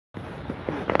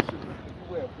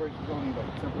breaks is only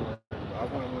like temporary. I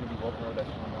wouldn't want to be walking around that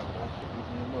shit on my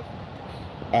phone.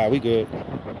 All right, we good.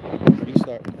 You can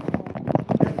start.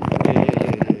 Yeah, yeah,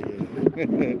 yeah, yeah,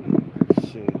 yeah.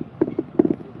 Shit.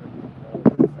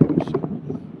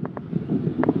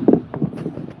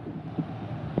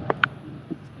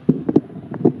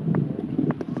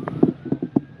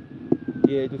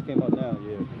 Yeah, it just came out now.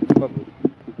 Yeah, public.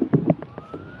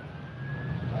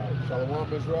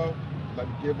 Shalom Israel. I'd like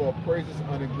to give all praises,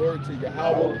 honor, and glory to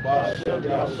Yahweh, Ba'ashem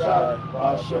Yahushai,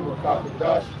 Ba'ashem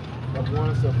Rakakadash. Number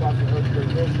one, so Apostle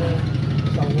Earthquake Millstone.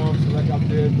 Shalom, select out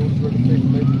there, those who are the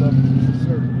faithful, labor, love, and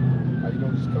sincerity.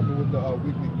 Just coming with the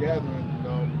weekly gathering.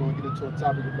 We're going to get into a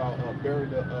topic about bearing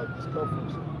the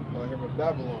discomforts here in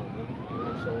Babylon.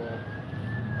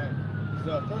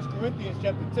 So 1 Corinthians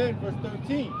chapter 10, verse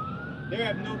 13. There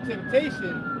have no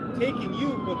temptation taken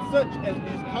you but such as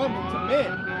is common to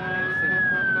men.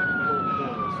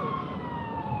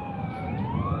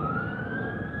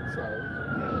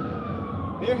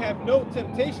 There have no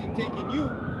temptation taken you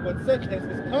but such as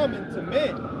is common to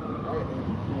men. Right,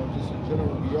 and just in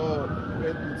general, we all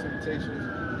been through temptations.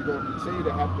 We're going to continue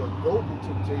to have to go through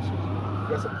temptations.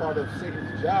 That's a part of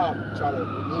Satan's job to try to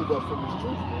remove us from his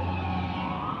truth, man.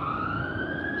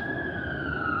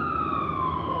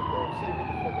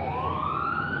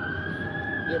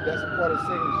 Yeah, that's a part of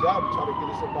Satan's job to try to get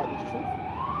us about this truth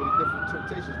with the different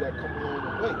temptations that come along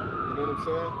the way. You know what I'm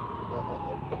saying?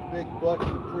 A big butt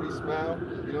and a pretty smile,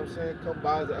 you know what I'm saying? Come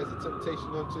by as a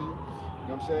temptation unto you. You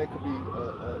know what I'm saying? It could be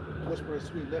whispering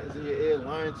sweet nothings in your ear,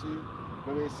 lying to you. You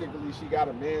know what I mean? Secretly, she got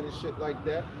a man and shit like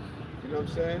that. You know what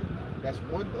I'm saying? That's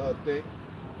one thing.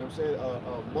 You know what I'm saying?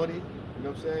 Money. You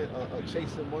know what I'm saying?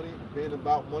 Chasing money, being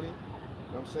about money. You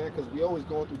know what I'm saying? Because we always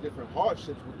going through different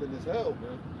hardships within this hell,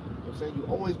 man. You know what I'm saying? You're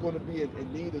always going to be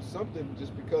in need of something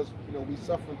just because, we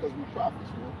suffering because we prophets,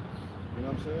 man. You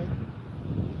know what I'm saying?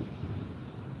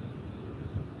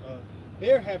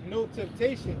 There have no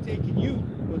temptation taken you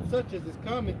but such as is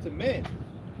common to men.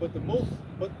 But the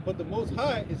most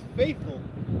High is faithful,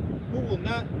 who will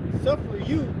not suffer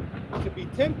you to be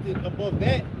tempted above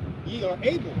that ye are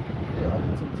able. Yeah,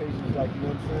 other temptations, like, you know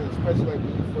what I'm saying? Especially like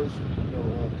when you first,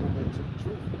 come into the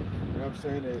truth. You know what I'm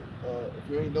saying? That if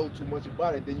you ain't know too much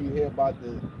about it, then you hear about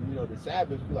the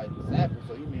Sabbath. You like, the Sabbath,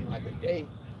 so you mean like a day?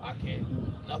 I can't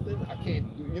do nothing. I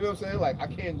can't do, you know what I'm saying? Like, I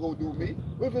can't go do me.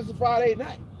 What if it's a Friday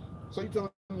night? So you telling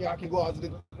me I can go out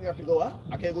I can go out?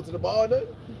 I can't go to the bar, nothing?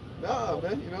 Nah,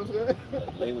 man, you know what I'm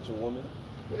saying? Lay with your woman.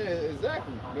 Yeah,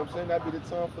 exactly. You know what I'm saying? That'd be the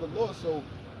time for the Lord. So, you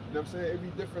know what I'm saying? It'd be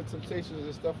different temptations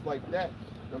and stuff like that. You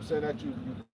know what I'm saying? That you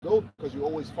go because you're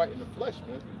always fighting the flesh,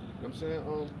 man. You know what I'm saying?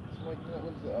 Something like that.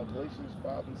 What is it? Galatians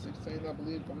 5 and 16, I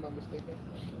believe, if I'm not mistaken.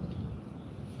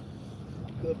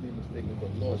 Could be mistaken,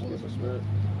 but Lord, give us spirit.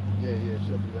 Yeah,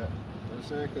 should be that. You know what I'm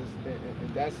saying? Because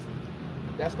and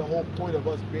that's the whole point of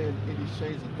us being in these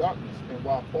chains of darkness. And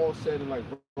while Paul said in like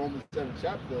Romans 7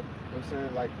 chapter, you know what I'm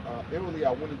saying, like inwardly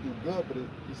I want to do good, but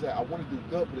he said I want to do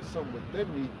good, but it's something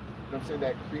within me, you know what I'm saying,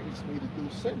 that creates me to do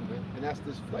sin, man. And that's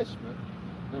this flesh, man.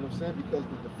 You know what I'm saying? Because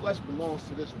the flesh belongs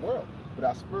to this world, but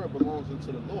our spirit belongs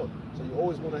unto the Lord. So you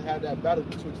always want to have that battle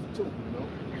betwixt the two, you know?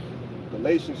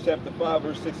 Galatians chapter 5,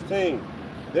 verse 16.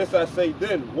 This I say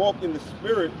then, walk in the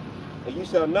spirit, and you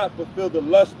shall not fulfill the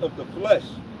lust of the flesh.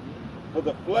 For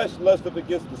the flesh lusteth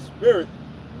against the spirit,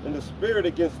 and the spirit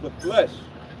against the flesh.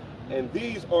 And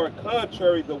these are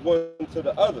contrary the one to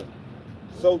the other,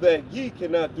 so that ye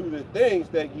cannot do the things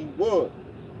that ye would.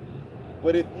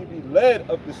 But if ye be led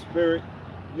of the spirit,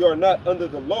 you are not under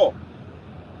the law.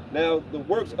 Now the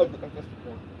works of the... That's the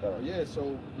point. Yeah, so,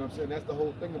 you know what I'm saying, that's the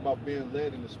whole thing about being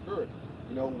led in the spirit.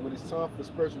 You know, when it's time for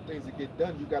spiritual things to get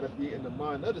done, you got to be in the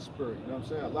mind of the spirit. You know what I'm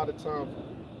saying? A lot of times,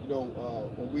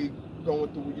 when we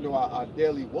going through, our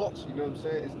daily walks, you know what I'm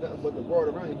saying? It's nothing but the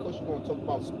world around you. Of course, you're going to talk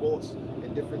about sports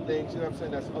and different things, you know what I'm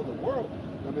saying? That's other world. You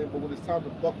know what I mean? But when it's time to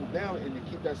buckle down and to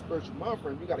keep that spiritual mind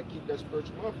frame, you got to keep that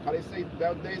spiritual mind frame. How they say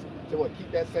nowadays, to what,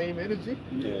 keep that same energy?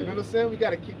 Yeah. You know what I'm saying? We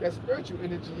got to keep that spiritual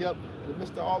energy up in the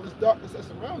midst of all this darkness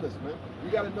that's around us, man.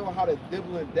 We got to know how to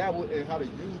dibble and dabble and how to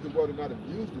use the world and not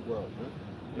abuse the world, man.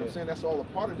 You know what I'm saying? That's all a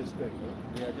part of this thing, man.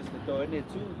 Yeah, just to throw in there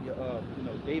too,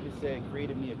 David said,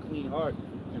 created me a clean heart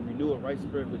and renew a right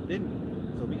spirit within me.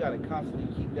 So we got to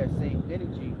constantly keep that same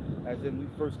energy as when we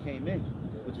first came in,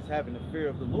 which is having the fear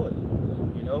of the Lord.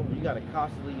 You got to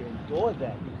constantly endure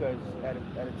that, because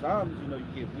at times, you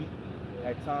get weak.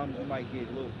 At times you might get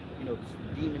a little,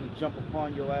 demon to jump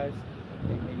upon your ass,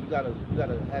 and you gotta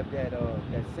have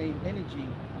that same energy,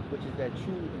 which is that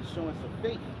true assurance of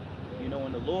faith, in the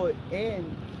Lord. And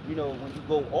when you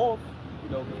go off,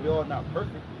 because we're all not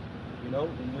perfect, You know,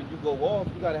 and when you go off,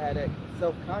 you gotta have that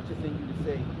self-conscious in you to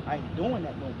say, I ain't doing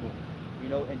that no more. You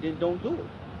know, and then don't do it.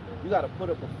 You gotta put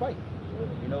up a fight.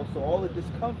 You know, so all the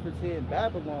discomforts here in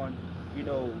Babylon,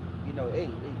 hey,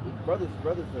 brothers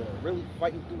are really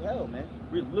fighting through hell, man.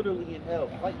 We're literally in hell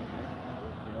fighting, man.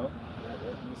 You know?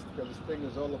 Because this thing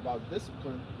is all about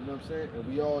discipline, you know what I'm saying? And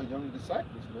we all young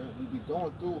disciples, man. We be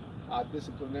going through our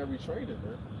disciplinary training, man.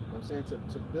 You know what I'm saying?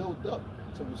 To build up,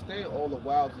 to withstand all the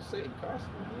wiles of Satan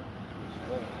constantly, man.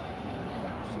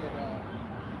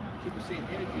 People saying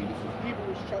energy. This is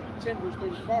Hebrews chapter 10, verse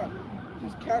 35.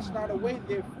 Just cast not away,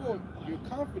 therefore, your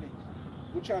confidence,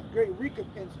 which have great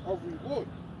recompense of reward.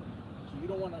 So you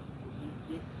don't want to,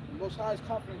 the most highest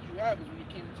confidence you have is when you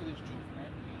came into this truth,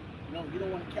 man. You know, you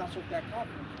don't want to cast off that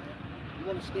confidence, man. You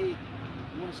want to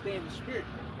stay in the spirit.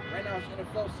 Right now it's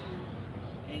NFL season,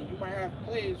 and you might have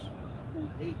players who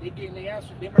they getting their ass,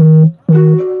 they might lose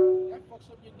confidence. That fucks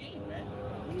up your game, man.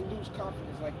 When you lose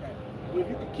confidence like that. But if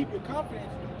you can keep your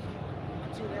confidence, you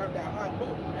continue to have that high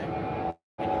motor, man.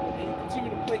 And you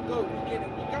continue to play good week in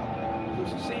and week out. So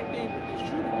it's the same thing with this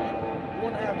truth, man. You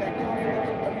want to have that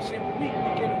confidence every single week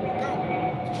in and week out,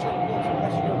 to show the Lord to the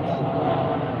rest of your life.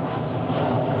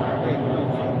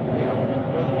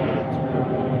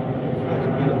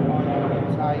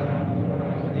 Tired,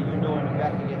 and then you know in the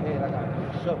back of your head, I gotta put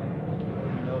a show.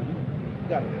 You know, you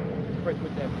gotta pray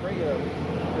with that prayer,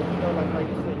 because you know, like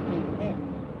you said, you came to camp,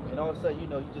 and all of a sudden, you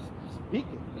know, you just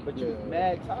speaking, but you're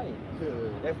mad tired.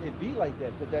 It be like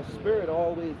that, because that spirit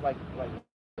always like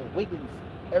awakens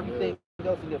everything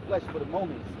else in your flesh for the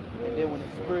moment, and then when the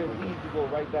spirit leaves, you go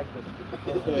right back to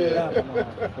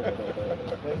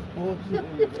that's bullshit.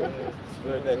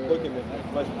 Spirit that quickeneth, that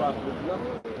flesh profiteth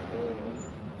nothing.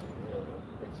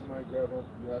 Somebody grab up,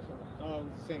 you have something?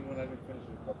 It's the same one, I didn't finish it.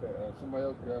 Okay, somebody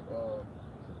else grab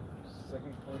 2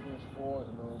 Corinthians 4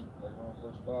 and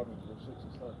verse 5 and verse 6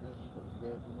 and start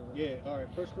there. Yeah, all right.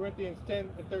 1 Corinthians 10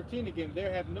 and 13 again.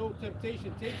 There have no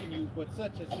temptation taken you, but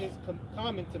such as is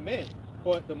common to men.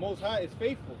 But the Most High is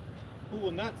faithful, who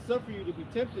will not suffer you to be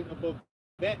tempted above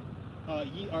that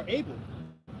ye are able.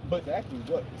 But exactly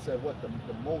what? He said what? The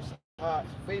Most High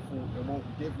is faithful and won't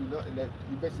give you nothing that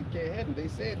you basically can't handle. They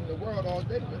said in the world all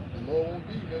day, man, the Lord won't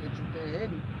give you nothing that you can't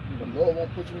handle. The Lord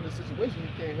won't put you in a situation you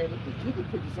can't handle, because you can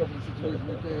put yourself in a situation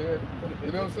you can't handle.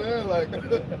 You know what I'm saying? Like,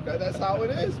 that's how it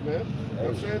is, man. You know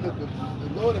what I'm saying? The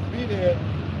Lord will be there,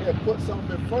 he'll put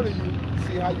something in front of you,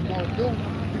 see how you want to do.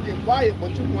 You get quiet,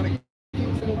 but you want to keep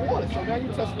from the water. So now you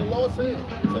touch the Lord's hand.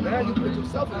 So now you put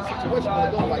yourself in a situation where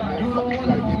the Lord like, man, you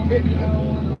gotta get bit, man.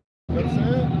 You know what I'm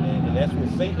saying? And that's when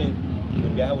Satan,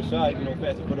 when Yahweh Shai,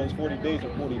 fasted for those 40 days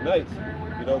and 40 nights,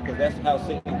 because that's how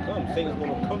Satan comes. Satan's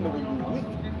going to come to when you're weak.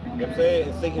 You know what I'm saying?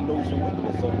 And Satan knows your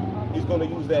weakness. So he's going to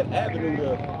use that avenue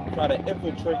to try to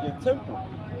infiltrate your temple.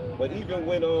 But even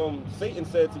when Satan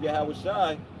said to Yahweh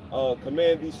Shai,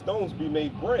 command these stones be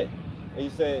made bread. And he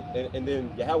said, and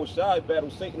then Yahweh Shai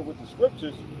battled Satan with the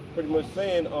scriptures, pretty much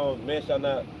saying, man shall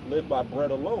not live by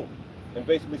bread alone. And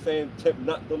basically saying, tempt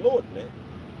not the Lord, man.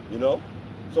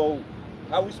 So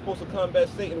how are we supposed to combat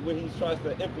Satan when he tries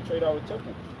to infiltrate our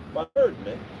temple? By word,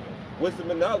 man. Wisdom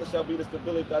and knowledge shall be the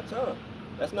stability of that time.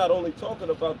 That's not only talking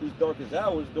about these darkest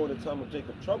hours during the time of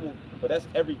Jacob's trouble, but that's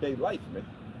everyday life, man.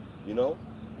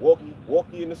 Walk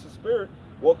ye in the spirit,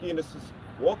 walk ye in the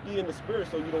spirit,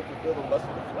 so you don't fulfill the lust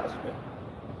of the flesh, man.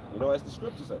 As the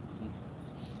scripture says.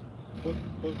 But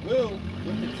will,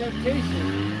 with the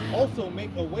temptation, also make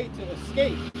a way to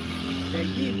escape, that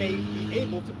ye may be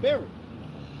able to bear it.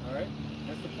 All right,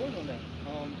 that's the point on that.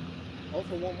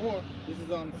 Also, one more. This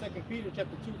is on 2 Peter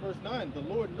chapter 2, verse 9. The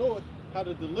Lord knoweth how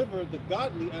to deliver the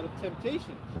godly out of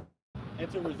temptation,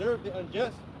 and to reserve the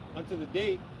unjust unto the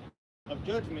day of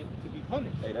judgment to be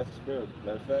punished. Hey, that's the spirit.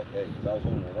 Matter of fact, I was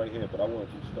on it right here, but I wanted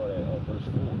you to start at verse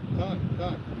 4.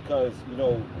 Con. Because,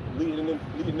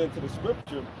 leading into the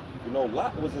scripture,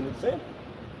 Lot was an example,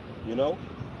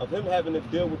 of him having to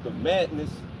deal with the madness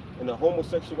and the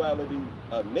homosexuality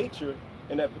nature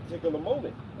in that particular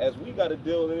moment, as we got to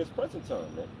deal in this present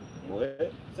time, man. Go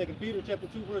ahead. 2 Peter chapter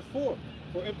 2, verse 4.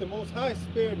 For if the Most High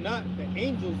spared not the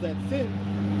angels that sinned,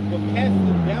 but cast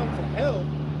them down to hell,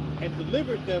 and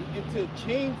delivered them into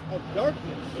chains of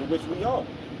darkness. In which we are.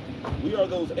 We are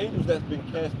those angels that's been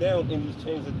cast down in these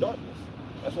chains of darkness.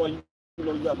 That's why you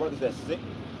got brothers that's sick.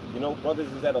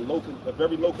 Brothers is at a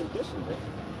very low condition,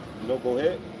 man. Go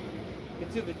ahead.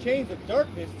 Into the chains of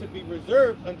darkness to be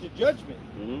reserved unto judgment.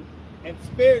 Mm-hmm. And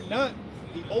spared not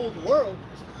the old world,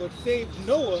 but saved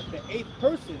Noah, the 8th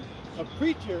person, a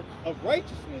preacher of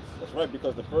righteousness. That's right,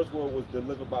 because the first world was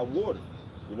delivered by water.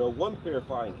 One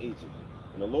purifying agent.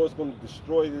 And the Lord's going to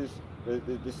destroy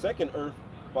the second earth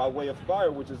by way of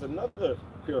fire, which is another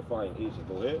purifying agent.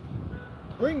 Go ahead.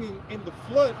 Bringing in the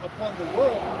flood upon the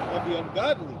world of the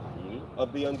ungodly.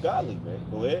 Of the ungodly, man.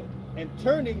 Go ahead. And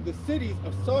turning the cities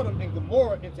of Sodom and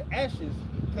Gomorrah into ashes,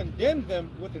 condemned them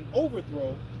with an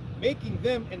overthrow, making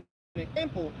them an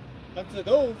example unto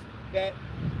those that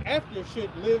after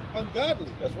should live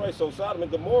ungodly. That's right. So Sodom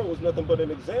and Gomorrah was nothing but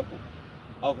an example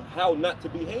of how not to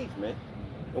behave, man.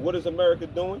 And what is America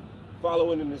doing?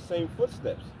 Following in the same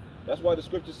footsteps. That's why the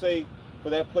scriptures say for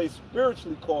that place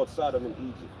spiritually called Sodom and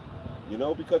Egypt. You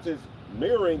know, because it's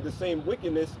mirroring the same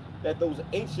wickedness that those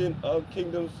ancient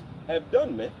kingdoms have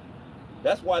done, man.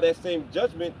 That's why that same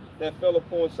judgment that fell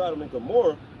upon Sodom and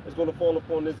Gomorrah is going to fall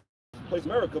upon this place,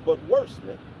 America, but worse,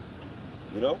 man.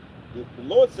 You know, the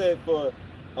Lord said for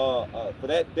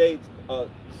that day,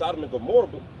 Sodom and Gomorrah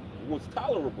was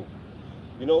tolerable,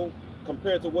 you know,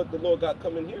 compared to what the Lord got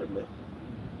coming here, man.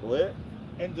 Go ahead.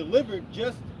 And delivered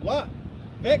just Lot,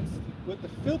 vexed with the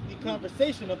filthy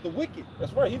conversation of the wicked.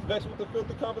 That's right. He's vexed with the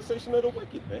filthy conversation of the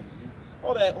wicked, man.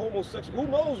 All that homosexual.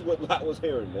 Who knows what Lot was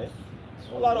hearing, man?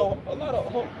 A lot of,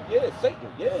 yeah, Satan,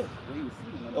 yeah.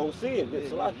 Seeing,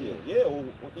 yeah, or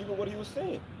even what he was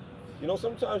saying. You know,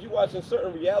 sometimes you watching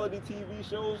certain reality TV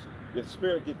shows, your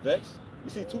spirit get vexed.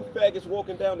 You see two faggots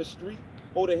walking down the street,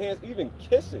 holding hands, even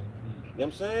kissing. You know what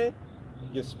I'm saying?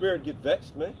 Your spirit get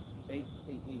vexed, man.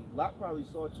 Lot probably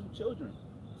saw 2 children.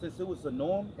 Since it was the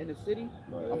norm in the city,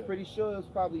 I'm pretty sure it was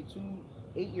probably 2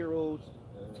 8-year-olds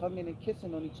tonguing and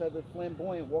kissing on each other,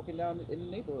 flamboyant, walking down in the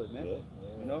neighborhood, man.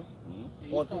 You know?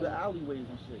 Or through the alleyways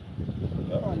and shit.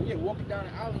 Yeah, walking down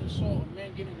the alley and saw a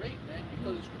man getting raped, man,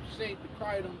 because the scripture say to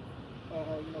cry them,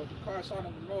 you know, to cry Sodom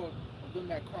and Gomorrah of them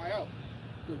that cry out.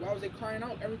 Because why was they crying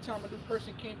out? Every time a new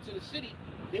person came to the city,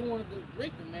 they wanted to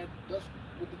rape them, man. That's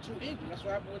with the 2 angels. That's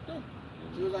what happened with them.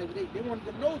 So it was like they wanted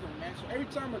to know them, man. So every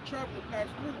time a traveler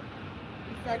passed through,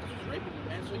 in fact, he was raping them,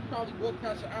 man. So he probably walked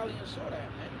past the alley and saw that,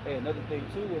 man. Hey, another thing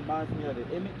too, it reminds me of the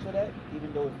image of that,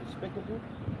 even though it's despicable.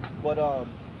 But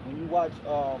when you watch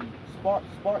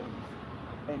Spartans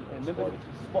and remember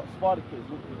Spartacus,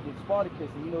 with Spartacus,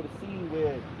 and you know the scene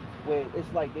where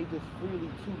it's like they just freely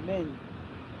 2 men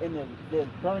and they're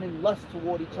burning lust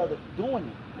toward each other doing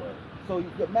it. Right. So you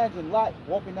can imagine Lot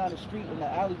walking down the street in the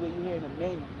alleyway, you hearing the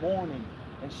men mourning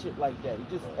and shit like that.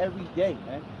 It's just every day,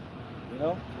 man. You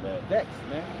know? Vexed,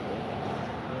 man.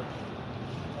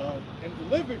 And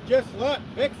delivered just Lot,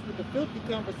 vexed with the filthy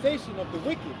conversation of the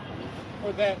wicked,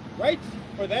 for that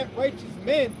righteous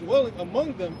man dwelling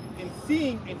among them, and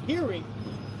seeing and hearing.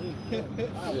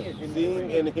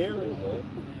 Seeing and hearing,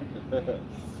 man.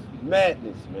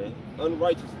 Madness, man.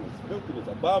 Unrighteousness, filthiness,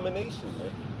 abomination,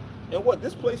 man. And what?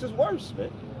 This place is worse,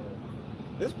 man.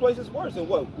 This place is worse. And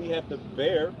what? We have to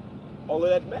bear all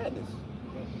of that madness.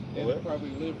 And they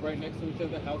probably live right next to each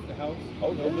other, house to house.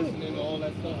 Oh, no, listening to all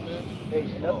that stuff, man. Hey,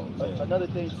 another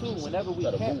thing too, whenever we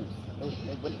camp,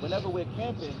 whenever we're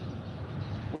camping,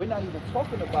 we're not even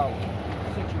talking about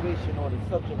the situation or the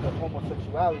subject of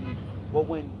homosexuality, but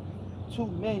when 2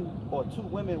 men or 2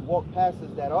 women walk past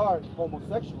us that are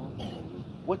homosexual,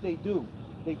 what they do,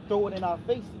 they throw it in our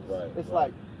faces. It's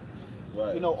like,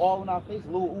 you know, all in our face,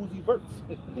 little Uzi Verts,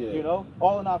 you know,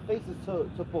 all in our faces to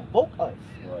provoke us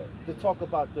to talk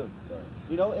about them,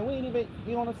 you know, and we ain't even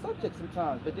be on a subject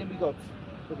sometimes, but then we go,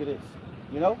 look at this,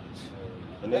 you know?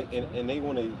 And they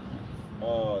want to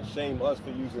shame us for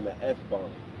using the F-bomb.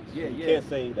 Yeah, you can't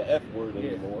say the F word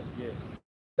anymore.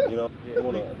 You know,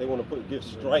 they want to give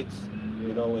strikes,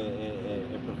 you know,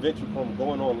 and prevent you from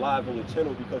going on live on your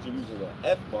channel because you're using an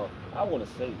F-bomb. I want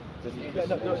to say it.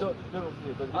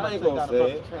 I ain't gonna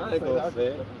say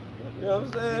it. You know what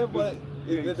I'm saying? But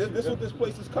this is what this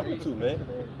place is coming to, man.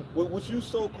 What you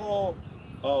so-called,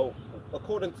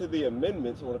 according to the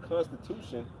amendments or the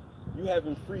Constitution, you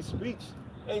having free speech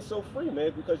ain't so free,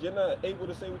 man, because you're not able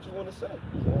to say what you want to say.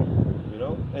 You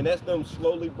know, and that's them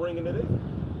slowly bringing it in.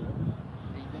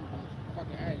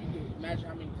 You can imagine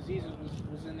how many diseases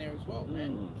was in there as well,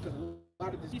 man. Because a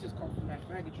lot of diseases come from that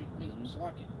faggotry, from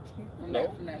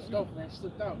that stuff that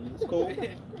slipped out. It's cool.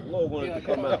 The Lord wanted to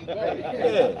come out.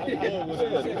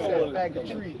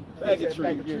 Faggotry.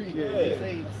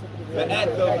 The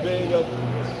act of being a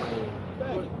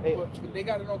but they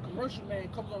got it on commercial, man. A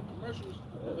couple of commercials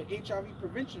of an HIV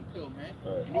prevention pill, man.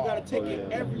 And you gotta take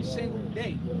it every single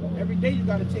day. Every day you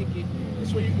gotta take it.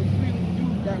 This way you can freely do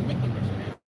that wickedness,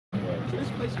 man. So this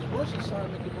place is worse than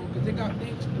Sodom and Gomorrah because they got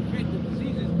things to prevent the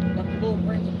diseases that the Lord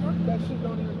brings upon. That shit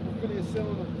don't even prevent it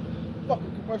selling the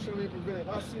fucking commercially prevented.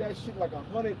 I see that shit like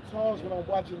 100 times when I'm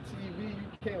watching TV. You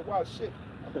can't watch shit.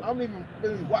 I don't even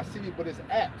really watch TV, but it's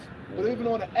apps. But even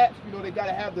on the apps, you know, they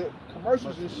gotta have the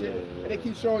commercials and shit, and they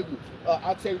keep showing you,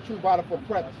 I'll tell you the truth, bottle for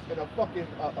prep, and a fucking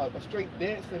a straight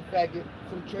dancing faggot,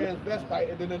 some transvestite,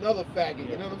 and then another faggot.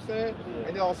 You know what I'm saying?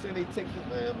 And they all saying they take the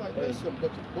man. I'm like, this is a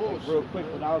bunch of bullshit. Real quick,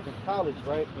 when I was in college,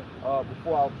 right,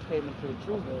 before I came into the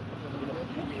truth, you know,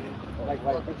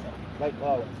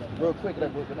 real quick,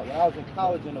 like when I was in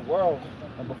college in the world,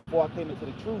 and before I came into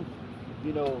the truth,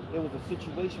 you know, it was a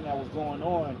situation that was going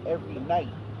on every night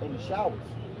in the showers.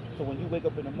 So when you wake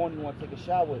up in the morning, you want to take a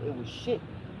shower, it was shit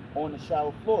on the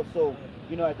shower floor. So,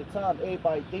 you know, at the time,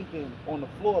 everybody thinking on the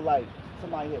floor like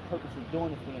somebody had purposely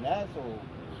doing this being an asshole.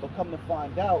 But come to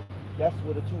find out, that's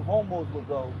where the two homos would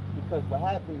go, because what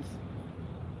happens,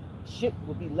 shit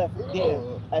would be left there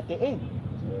at the end.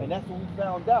 And that's what we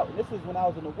found out. And this is when I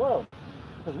was in the world.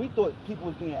 Because we thought people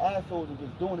was being assholes and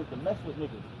just doing it to mess with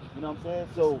niggas. You know what I'm saying?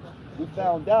 So we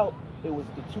found out it was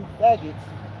the two faggots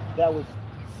that was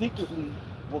secretly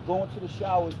will go into the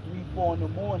showers 3, 4 in the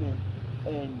morning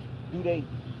and do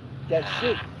that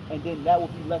shit, and then that will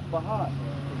be left behind.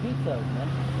 The details, man.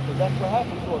 So that's what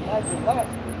happened. So imagine that.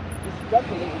 Just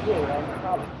speculating here when I was in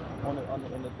college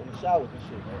in the showers and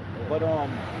shit. But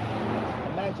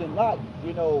imagine Lot,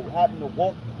 you know, having to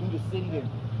walk through the city and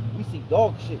we see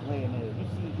dog shit laying there. You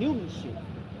see human shit.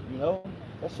 You know,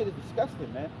 that shit is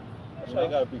disgusting, man. That's why you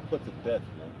gotta be put to death,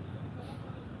 man.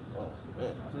 Oh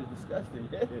man, it's disgusting.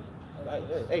 Yeah. Like,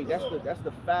 hey, that's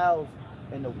the fouls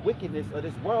and the wickedness of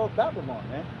this world, Babylon,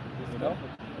 man. You know,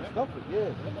 discomfort, yeah.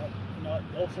 You know, it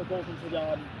also goes into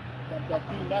that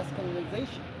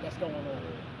demasculinization that's going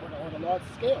on a large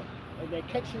scale, and they're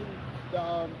catching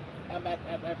at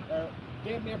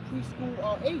damn near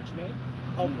preschool age, man,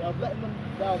 of letting the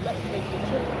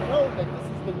children know that this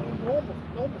is the new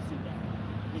normalcy now.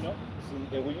 You know.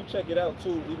 See, and when you check it out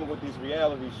too, even with these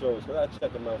reality shows, because I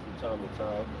check them out from time to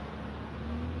time.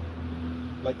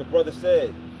 Like the brother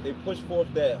said, they push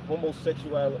forth that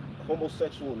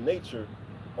homosexual nature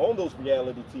on those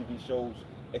reality TV shows,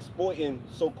 exploiting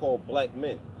so-called black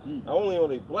men. Not only are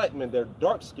they black men, they're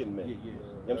dark-skinned men. You know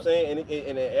what I'm saying? And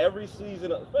in every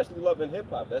season, especially Love and Hip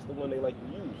Hop, that's the one they like to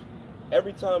use.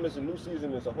 Every time it's a new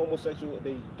season, it's a homosexual,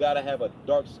 they gotta have a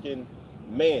dark-skinned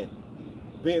man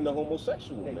being the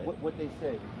homosexual man. What they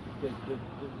say,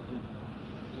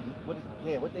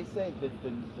 what they say, the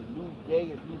new gay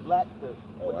is new black, the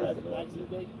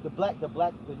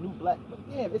new black. But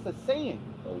damn, it's a saying.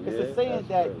 It's a saying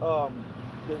that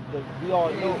we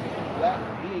all know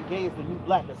being gay is the new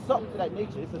black, or something to that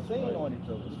nature. It's a saying on it,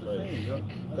 though. It's a saying,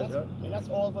 and that's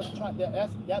all of us trying.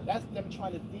 That's them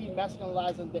trying to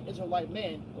demasculinize the Israelite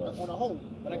man on a whole.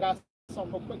 But I got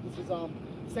something real quick. This is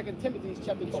 2 Timothy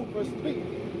chapter 2, verse 3.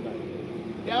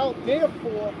 Now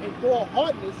therefore endure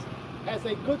hardness as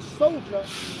a good soldier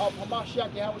of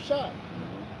Hamashiach Yahushua.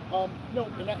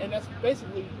 And that's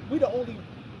basically, we the only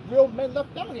real men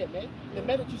left down here, man. The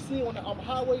men that you see on the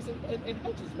highways and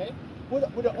hedges, man. We're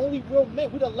the only real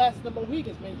men. We're the last of the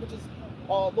Mohegans, man, which is,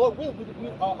 Lord willing, we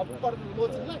are a part of the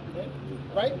Lord's elect, man.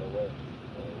 Right?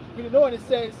 You know, and it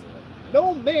says,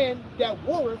 no man that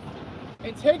warreth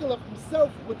entangleth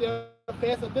himself with the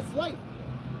affairs of this life,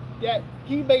 that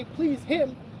he may please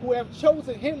him who have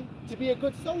chosen him to be a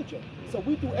good soldier. So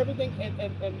we do everything and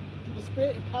through the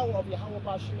spirit and power of Yahweh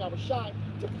Bashim Yahushai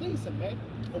to please him, man.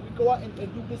 And we go out and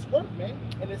do this work, man.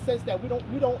 And it says that we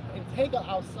don't entangle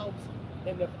ourselves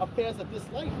in the affairs of this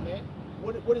life, man.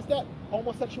 What is that?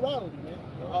 Homosexuality, man.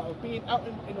 Being out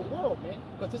in the world, man.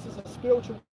 Because this is a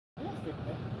spiritual warfare,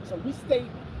 man. So we stay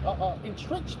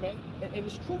entrenched, man, in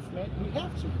this truth, man. We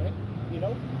have to, man. You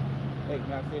know. Hey,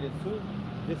 can I say this too?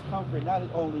 Discomfort not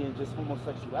only in just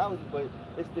homosexuality, but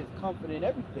it's discomfort in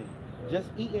everything. Just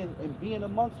eating and being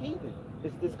amongst heathen,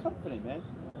 it's discomforting, man,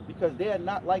 because they are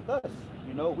not like us.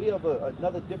 You know, we have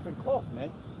another different cloth,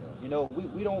 man. You know,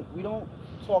 we don't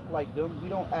talk like them, we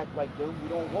don't act like them, we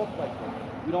don't walk like them,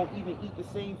 we don't even eat the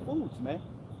same foods, man.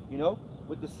 You know,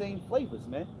 with the same flavors,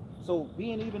 man. So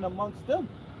being even amongst them,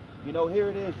 you know, here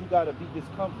it is. You gotta be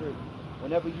discomfort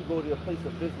whenever you go to a place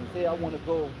of business. Say I want to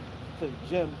go to the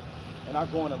gym, and I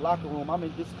go in the locker room, I'm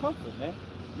in discomfort, man.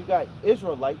 You got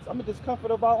Israelites, I'm in discomfort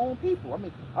of our own people. I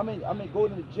mean, go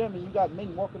to the gym and you got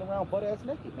men walking around butt ass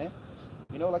naked, man.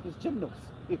 You know, like it's gymnos.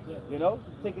 You know,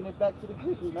 taking it back to the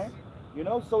Greeks, man. You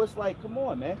know, so it's like, come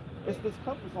on, man. It's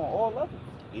discomfort on all levels.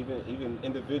 Even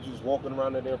individuals walking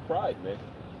around in their pride, man.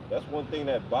 That's one thing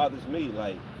that bothers me.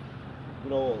 Like, you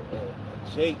know,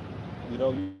 Jake, you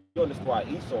know, you understand why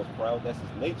Esau's proud. That's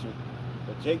his nature.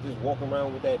 But Jake just walking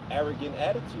around with that arrogant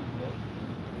attitude, man.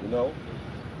 You know,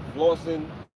 flossing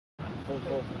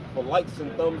for likes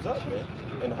and thumbs up, man,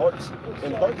 and hearts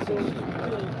and hearts and shit.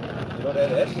 You know,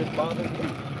 that shit bothers me.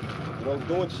 You know,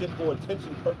 doing shit for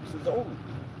attention purposes only.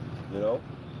 You know,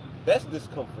 that's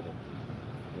discomforting.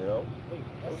 You know,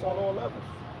 that's on all levels.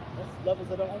 That's levels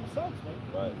of their own selves, man.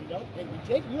 Right. You know, and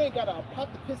Jake, you ain't got to pop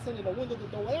the piss in the window to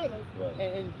throw at them. Right.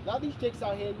 And a lot of these Jakes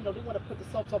out here, you know, they want to put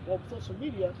themselves up on social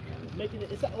media, making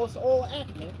it, it's all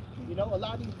act, man. You know, a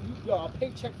lot of these, you know, a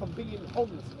paycheck from being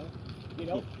homeless, man. You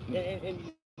know,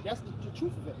 and that's the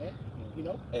truth of it, man. You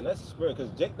know? And that's the spirit,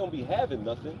 because Jake don't be having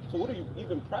nothing. So what are you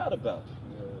even proud about?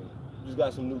 You just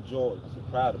got some new Jordans. You're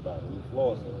proud about it. New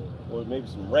floors. Or maybe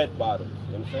some red bottoms.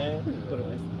 You know what I'm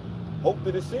saying? Hope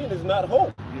that it's seen is not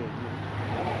hope. So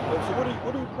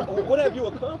what have you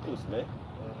accomplished, man?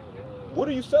 What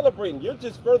are you celebrating? You're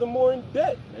just furthermore in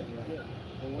debt, man.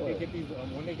 When they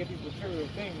get these material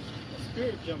things, the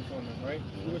spirit jumps on them, right?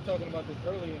 We were talking about this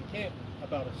earlier in camp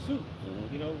about a suit.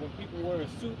 You know, when people wear a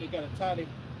suit, they got to tie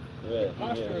their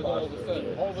postures all of a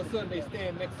sudden. All of a sudden, they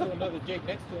stand next to another Jake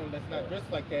next to them that's not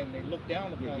dressed like that, and they look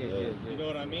down upon them. You know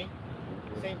what I mean?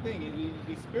 Same thing.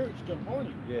 These spirits jump on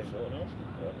you. You know?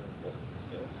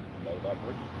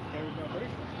 Carries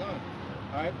vibration. Done.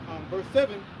 All right. Verse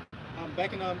 7.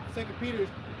 Back in 2 Peter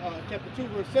chapter 2,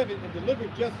 verse 7, and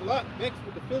delivered just Lot, vexed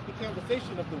with the filthy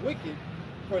conversation of the wicked,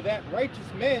 for that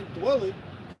righteous man dwelling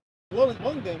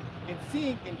among them, and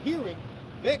seeing and hearing,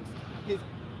 vexed his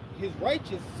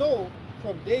righteous soul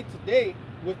from day to day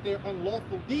with their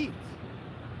unlawful deeds.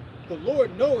 The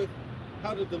Lord knoweth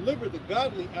how to deliver the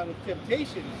godly out of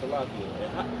temptation.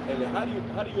 And how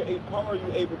are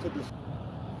you able to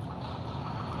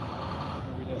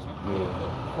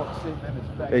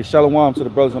Hey, shalom to the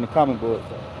brothers on the comment board.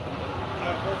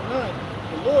 Verse 9,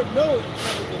 the Lord knows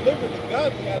how to deliver the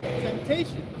godly out of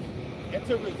temptation, and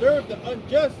to reserve the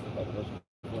unjust.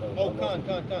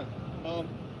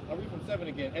 I'll read from 7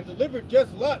 again. And delivered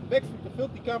just Lot, vexed with the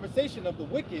filthy conversation of the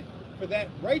wicked, for that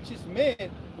righteous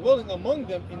man dwelling among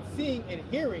them, and seeing and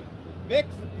hearing,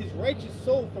 vexed his righteous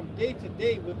soul from day to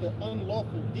day with the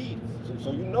unlawful deeds.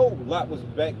 So you know Lot was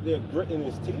back there gritting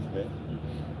his teeth, man.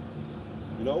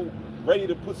 You know, ready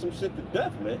to put some shit to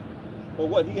death, man. But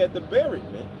what? He had to bear it,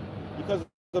 man. Because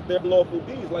of their lawful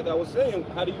deeds. Like I was saying,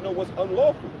 how do you know what's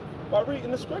unlawful? By reading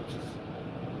the scriptures.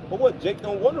 But what? Jake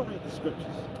don't want to read the scriptures.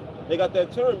 They got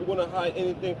that term, you want to hide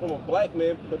anything from a black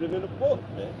man, put it in a book,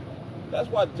 man. That's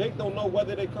why Jake don't know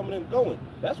whether they coming and going.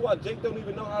 That's why Jake don't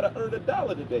even know how to earn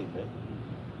 $1 today, man.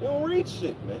 He don't read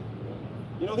shit, man.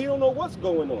 You know, he don't know what's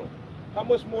going on. How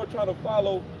much more trying to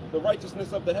follow the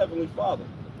righteousness of the Heavenly Father?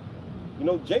 You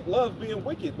know, Jake loves being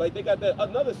wicked. Like they got that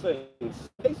another saying,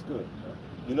 tastes good.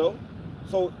 You know?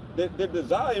 So their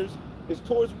desires is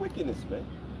towards wickedness, man.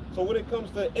 So when it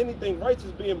comes to anything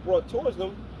righteous being brought towards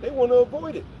them, they want to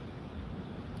avoid it.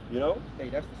 You know? Hey,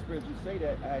 that's the spirit you say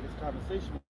that. I had this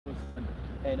conversation with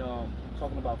and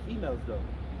talking about females though.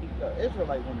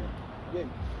 Israelite women. Yeah,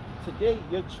 today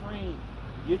you're trained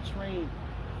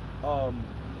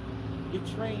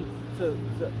to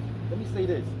let me say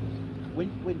this.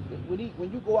 When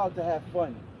you go out to have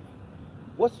fun,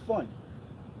 what's fun?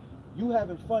 You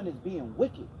having fun is being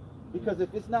wicked. Because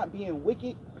if it's not being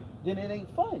wicked, then it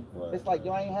ain't fun. Right. It's like,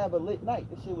 yo, I ain't have a lit night.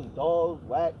 This shit was dogs,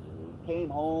 whack, came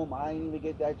home, I ain't even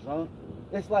get that drunk.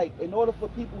 It's like, in order for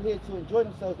people here to enjoy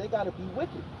themselves, they gotta be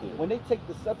wicked. When they take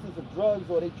the substance of drugs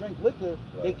or they drink liquor,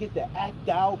 they get to act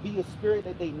out, be a spirit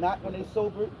that they not when they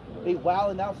sober. They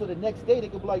wilding out, so the next day they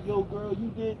could be like, yo girl, you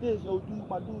did this, yo dude,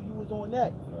 my dude, you was on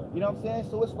that. You know what I'm saying?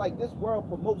 So it's like this world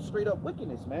promotes straight up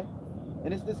wickedness, man.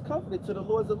 And it's discomforting to the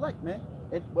Lord's elect, man.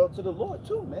 And well, to the Lord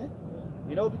too, man.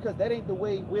 You know, because that ain't the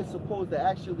way we're supposed to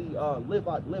actually live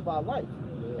our life.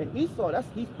 And Esau,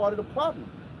 he's part of the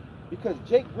problem. Because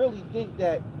Jake really think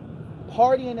that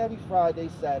partying every Friday,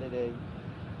 Saturday,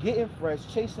 getting fresh,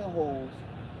 chasing hoes,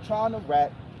 trying to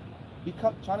rap,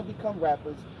 trying to become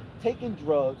rappers, taking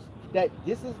drugs, that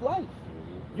this is life.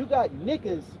 You got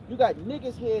niggas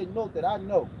here in North that I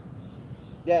know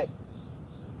that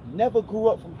never grew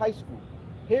up from high school.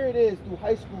 Here it is through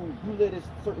high school, you live this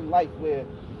certain life where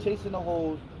you're chasing the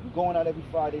hoes, you're going out every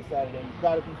Friday, Saturday, you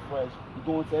gotta be fresh, you're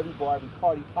going to every bar, every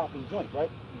party, popping joint,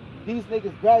 right? These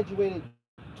niggas graduated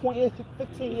 20 years,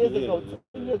 15 years ago,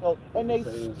 10 years ago, and they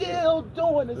still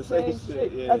doing the same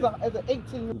shit as an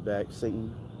 18-year-old. Back,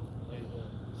 Satan.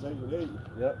 Satan,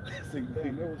 Yep.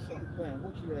 Satan, there was something,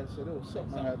 what you had said, there was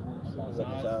something I had to say.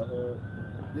 childhood?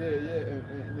 Yeah,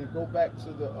 and then go back to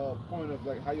the point of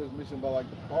like how you was mentioning about like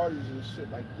the parties and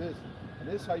shit like this. And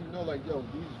this how you know like, yo,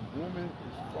 these women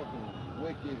is fucking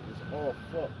wicked, it's all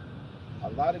fucked. A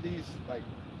lot of these, like,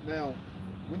 now,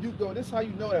 when you go, this is how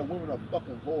you know that women are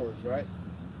fucking whores, right?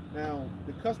 Now,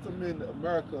 the custom in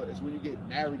America is when you get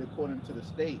married according to the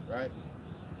state, right?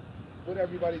 What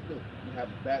everybody do? You have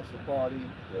a bachelor party,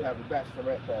 you have a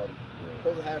bachelorette party.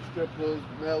 Supposed to have strippers,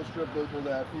 male strippers, supposed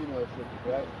to have female strippers,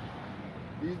 right?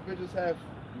 These bitches have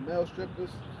male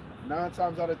strippers. 9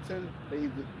 times out of 10,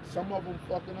 some of them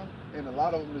fucking them, and a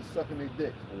lot of them is sucking their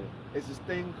dicks. It's this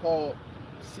thing called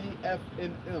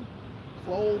CFNM,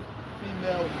 clothed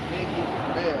female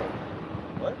naked male.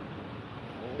 What?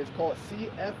 It's called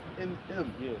CFNM.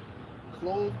 Yeah.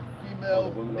 Clothed All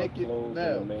female the women are naked clothed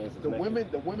male. and the man's is The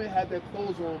naked. women had their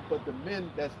clothes on, but the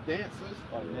men that's dancers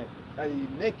are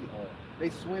naked. They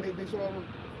swing, they sort of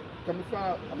come to find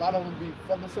out, a lot of them be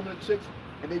fucking some of the chicks,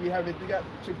 and they got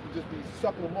chicks just be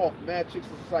sucking them off. Mad chicks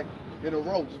is just like in a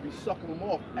row, just be sucking them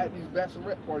off at these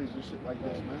bachelorette parties and shit like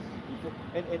this, man.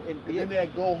 And then they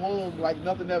go home like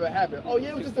nothing ever happened. Oh yeah,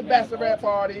 it was just a bachelorette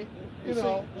party, you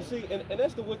know. You see, and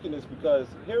that's the wickedness, because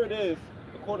here it is,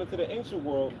 according to the ancient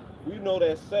world, we know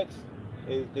that sex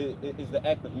is the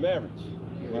act of marriage,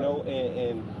 you know,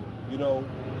 and you know,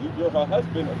 you're her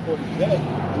husband according to that,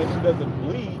 and if she doesn't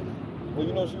bleed, well,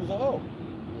 you know she was a hoe.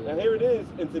 Now here it is,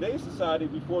 in today's society,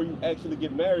 before you actually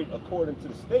get married according to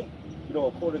the state, you know,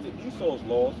 according to Esau's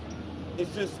laws,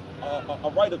 it's just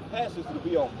a rite of passage to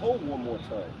be a hoe one more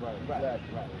time. Right.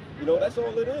 You know, that's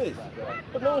all it is.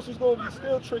 But no, she's going to be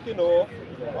still tricking off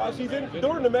while she's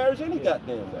during the marriage any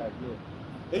goddamn way.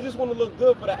 They just want to look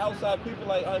good for the outside people,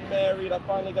 like, I'm married, I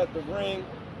finally got the ring.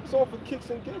 It's all for kicks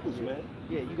and giggles, man.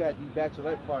 Yeah, you got these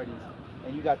bachelorette parties,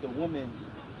 and you got the woman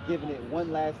giving it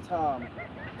one last time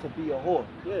to be a whore,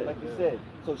 like you said.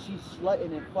 So she's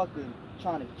slutting and fucking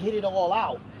trying to get it all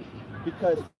out,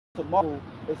 because tomorrow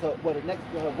is her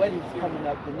wedding's coming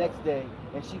up the next day,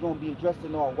 and she gonna be dressed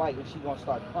in all white, and she gonna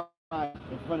start crying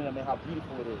in front of them and how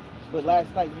beautiful it is. But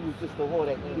last night you was just a whore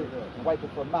that eat it and wipe it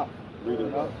her mouth.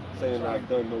 Reading up, saying I've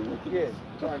done no wickedness.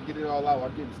 Trying to get it all out.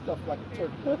 I'm getting stuffed like a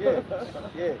turkey.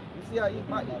 Yeah. You see how you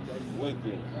might.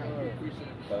 Wicked.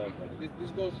 This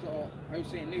goes to, I was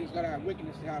saying, niggas gotta have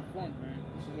wickedness to have fun, man.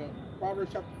 This is Proverbs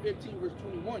chapter 15, verse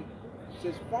 21. It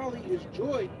says, folly is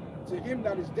joy to him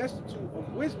that is destitute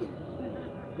of wisdom,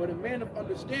 but a man of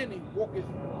understanding walketh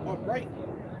upright.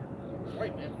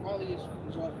 Right, man. Folly is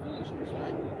all foolishness,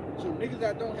 right? So niggas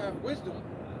that don't have wisdom,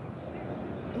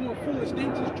 doing foolish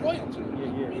things is joy to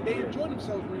them. I mean, they enjoy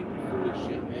themselves when they do foolish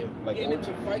shit, man. Like getting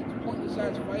into fights, pointless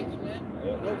ass fights, man.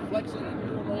 No flexing and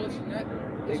doing all this and that.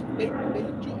 They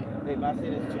enjoy it. Hey, man, I say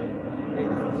this too. Hey,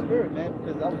 this is the spirit, man,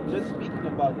 because I was just speaking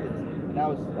about this, and I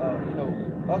was, you know,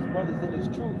 us brothers in this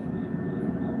truth,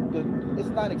 it's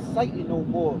not exciting no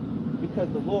more because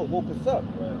the Lord woke us up.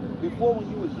 Before, when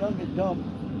you was young and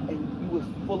dumb and you was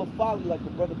full of folly, like the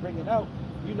brother bringing out,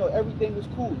 you know, everything was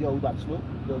cool. Yo, we about to swim.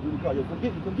 Yo, do the car. Yo, come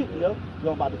get me, yo.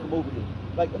 Yo, I'm about to come over here.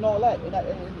 Like, and all that. And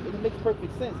it makes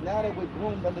perfect sense. Now that we're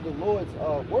groomed under the Lord's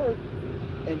word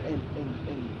and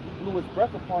He blew His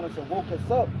breath upon us and woke us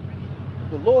up,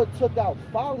 the Lord took out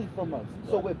folly from us.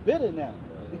 So we're bitter now.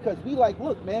 Because we like,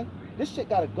 look, man, this shit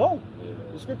gotta go.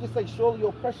 The scriptures say, surely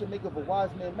oppression maketh a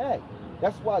wise man mad.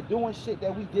 That's why doing shit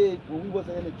that we did when we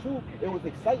wasn't in the truth, it was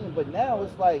exciting. But now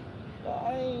it's like,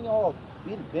 I ain't all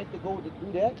being bent to go to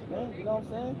do that, man. You know what I'm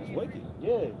saying? It's wicked.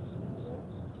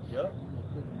 Yeah.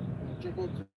 Jump over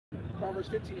to Proverbs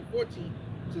 15 and 14.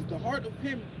 It says, the heart of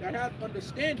him that hath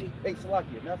understanding. Hey,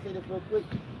 Salakia, may I say this real quick?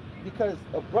 Because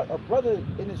a brother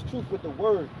in his truth with the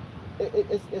word,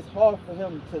 it's hard for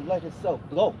him to let himself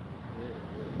go.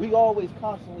 We always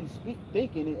constantly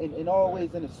thinking and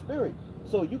always in the spirit.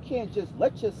 So you can't just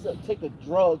let yourself take a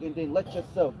drug and then let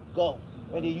yourself go.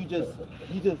 And then you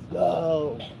just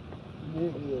go.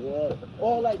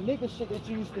 All that nigga shit that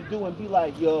you used to do and be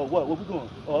like, yo, what we doing?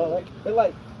 All right. And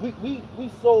like we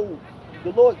so the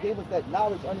Lord gave us that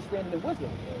knowledge, understanding, and wisdom.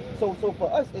 So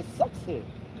for us it sucks here.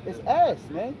 It's ass,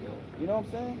 man. You know what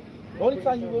I'm saying? The only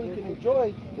time you really can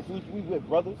enjoy is we with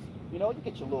brothers. You know, you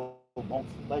get your little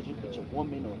moments of pleasure, get your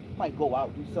woman, or might go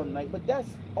out, do something like, but that's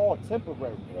all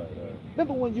temporary.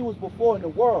 Remember when you was before in the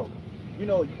world, you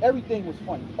know, everything was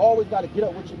funny. Always got to get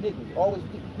up with your niggas. Always,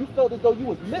 you felt as though you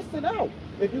was missing out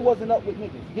if you wasn't up with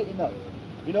niggas, getting up.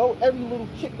 You know, every little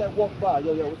chick that walked by,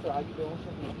 yo, what's up, how you doing?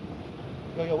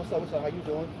 Yo, what's up, how you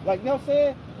doing? Like, you know what I'm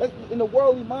saying? That's, in the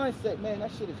worldly mindset, man,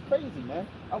 that shit is crazy, man.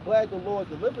 I'm glad the Lord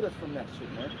delivered us from that shit,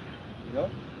 man. You know?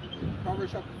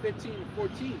 Proverbs chapter 15 and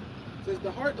 14 says,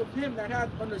 the heart of him that hath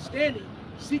understanding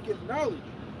seeketh knowledge,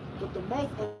 but the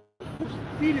mouth of fools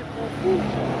feedeth on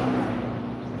foolishness.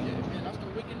 Yeah, man, that's the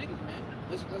wicked niggas, man.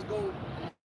 Let's go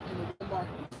in the Walmart.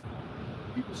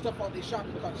 People stuff out their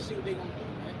shopping cart to see what they gonna do,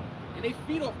 man. And they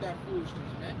feed off that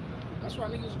foolishness, man. That's why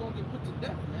niggas gonna get put to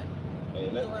death, man. Hey,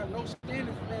 They don't have no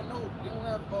standards, man. No, they don't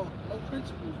have no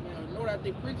principles, man. Know that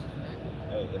they princes,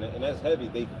 man. hey, and that's heavy.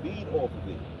 They feed off of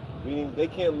it, meaning they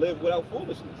can't live without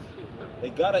foolishness. They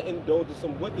gotta indulge in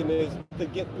some wickedness to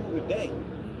get through the day.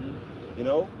 You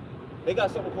know, they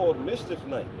got something called mischief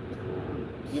night.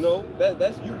 You know,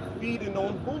 that's you feeding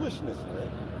on foolishness, man.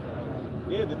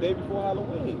 Yeah, the day before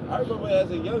Halloween. I remember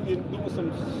as a youngin' doing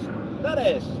some nut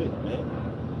ass shit, man.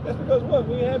 That's because what?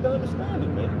 We had to understand it,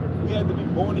 man. We had to be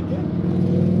born again.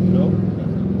 You know?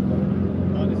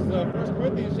 This is 1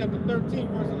 Corinthians chapter 13,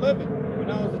 verse 11.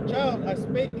 When I was a child, I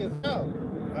spake as a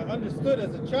child. I understood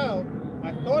as a child.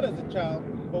 I thought as a child.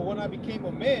 But when I became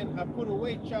a man, I put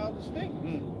away childish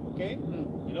things. Okay?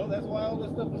 You know, that's why all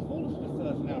this stuff is foolishness to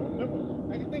us now.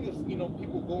 Remember, I can think of, you know,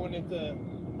 people going into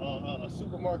a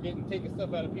supermarket and taking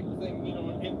stuff out of people's things, you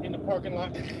know, in the parking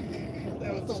lot.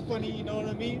 That was so funny, you know what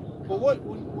I mean? But what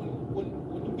when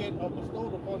you get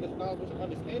bestowed upon this knowledge and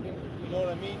understanding, you know what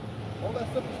I mean? All that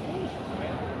stuff is foolishness,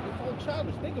 man. It's all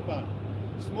childish. Think about it.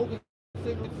 Smoking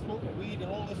cigarettes, smoking weed,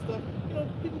 and all this stuff. You know,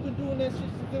 people been doing that shit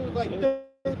since they was like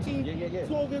 13,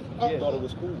 12 years. You thought it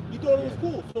was cool. You thought it was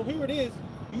cool. So here it is.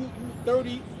 You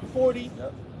 30, 40,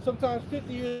 sometimes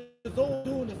 50 years old,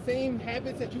 doing the same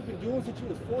habits that you've been doing since you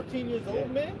was 14 years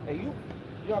old, man. Hey, you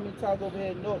know how many times over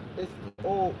here, no, it's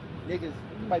old niggas,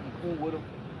 you might be cool with them,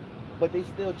 but they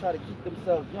still try to keep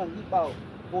themselves young. He about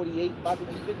 48, about to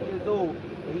be 50 years old,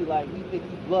 and he think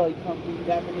he blood, he come through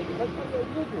dapping niggas. Like,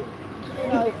 nigga, you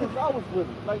know, since I was with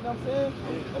him, like, you know what I'm saying?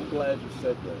 I'm glad you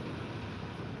said that.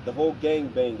 The whole gang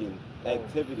banging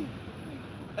activity,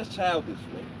 that's childish,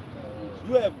 man.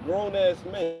 You have grown ass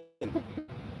men.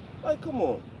 Like, come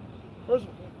on. First,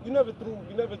 you never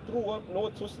threw up nor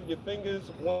twisted your fingers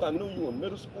once I knew you in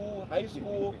middle school, high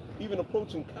school, even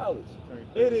approaching college.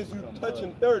 It is you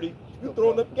touching 30, you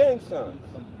throwing up gang signs.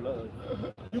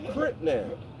 You crip now.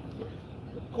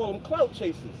 Call them clout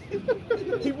chasers.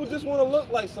 People just want to look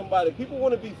like somebody. People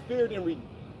want to be feared and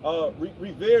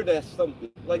revered as something.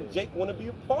 Like Jake want to be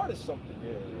a part of something.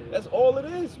 That's all it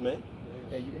is, man.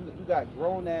 Yeah, you got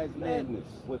grown ass men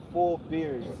with full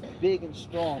beards, big and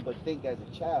strong, but think as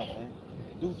a child, man.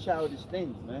 Do childish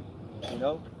things, man. You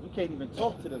know, you can't even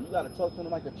talk to them. You gotta talk to them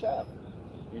like a child.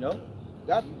 You know,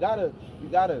 you gotta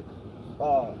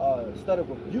instead of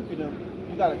rebuking them,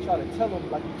 you gotta try to tell them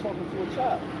like you're talking to a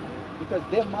child, because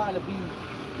their mind will be,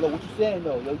 yo, what you saying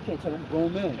though? Yo, you can't tell them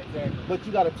grown men. Exactly. But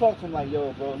you gotta talk to them like,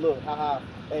 yo, bro, look, haha.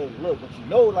 Hey, look, but you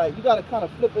know, like, you gotta kind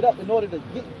of flip it up in order to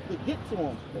get to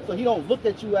him, so he don't look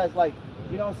at you as like,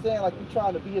 you know what I'm saying, like you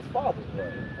trying to be his father.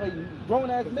 Like, grown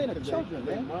ass men are children,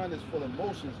 man. Their mind is full of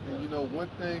emotions, and you know, one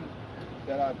thing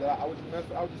that I was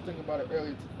just thinking about it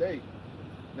earlier today.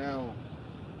 Now,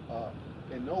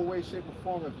 in no way, shape, or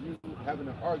form of you having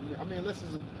an argument. I mean,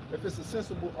 if it's a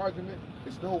sensible argument,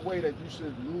 it's no way that you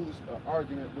should lose an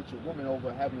argument with your woman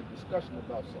over having a discussion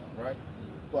about something, right?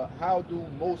 But how do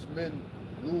most men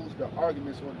lose the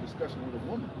arguments or the discussion with a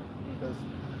woman? Because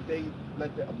they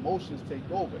let the emotions take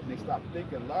over and they stop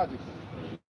thinking logically.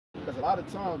 Because a lot of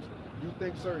times you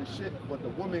think certain shit, but the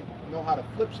women know how to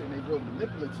flip shit and they real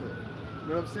manipulative. You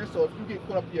know what I'm saying? So if you get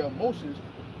caught up in your emotions,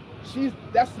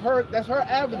 that's her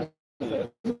avenue.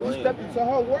 You step into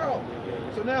her world.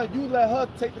 So now you let her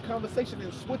take the conversation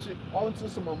and switch it all into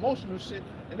some emotional shit,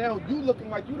 and now you looking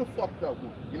like you the fucked up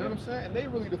one. You know what I'm saying? And they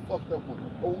really the fucked up one.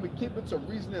 But when we keep it to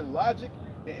reason and logic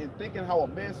and thinking how a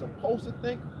man's supposed to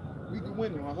think, we can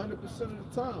win 100%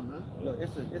 of the time, man. Look,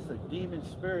 it's a demon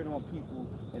spirit on people,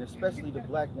 and especially the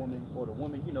black woman or the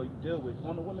woman, you know, you deal with,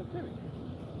 on the woman, period.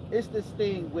 It's this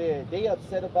thing where they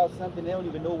upset about something, they don't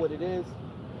even know what it is,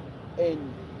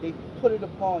 and they put it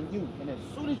upon you, and as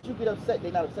soon as you get upset,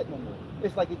 they're not upset no more.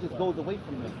 It's like it just goes away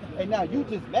from them. And now you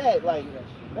just mad, like,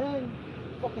 man,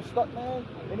 fucking stuck, man.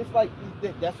 And it's like,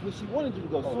 that's what she wanted you to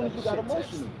go, as soon as you got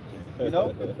emotional. You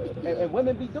know? And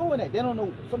women be doing that. They don't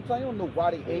know, sometimes they don't know why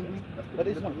they angry, but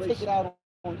they just want to take it out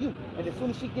on you. And as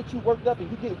soon as she gets you worked up and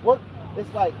you get worked,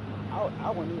 it's like, I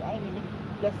ain't even,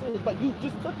 that's it. It's like you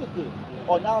just took it there.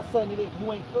 Or now suddenly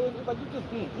you ain't feeling it. It's like you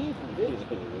just being evil,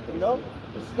 bitch. You know?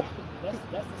 That's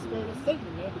the spirit of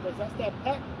Satan, man, because that's that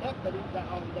pact that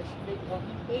she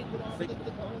made with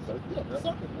the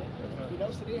serpent, man. You know,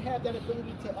 so they have that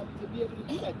ability to be able to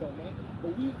do that, though, man.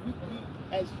 But we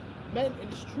as men in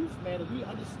this truth, man, we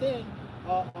understand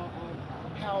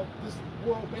how this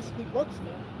world basically works,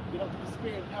 man. You know, through the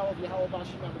spirit and power of Yahweh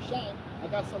Bashim Rashad. I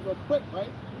got some real quick,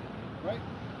 right?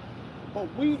 But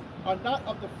we are not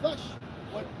of the flesh,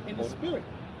 but in the spirit.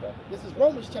 This is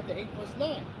Romans chapter 8, verse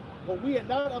 9. But we are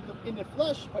not in the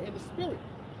flesh, but in the spirit.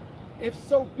 If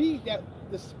so be that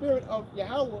the spirit of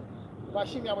Yahweh,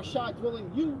 Bashim Yahushua, dwell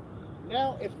in you,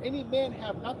 now if any man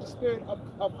have not the spirit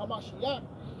of Hamashiach,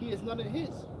 he is none of his.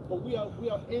 But we are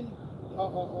in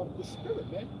the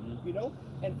spirit, man. You know,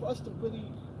 and for us to really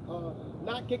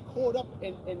not get caught up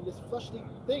in this fleshly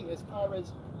thing as far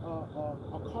as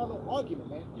a carnal argument,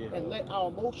 man, and let our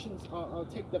emotions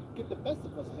get the best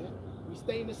of us, man. We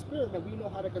stay in the spirit, man. We know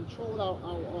how to control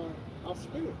our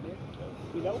spirit, man.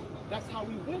 You know, that's how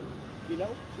we win. You know,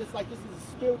 just like this is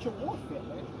a spiritual warfare,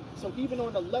 man. So even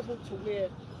on the level to where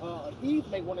Eve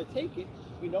may want to take it,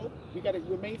 you know, we got to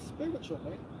remain spiritual,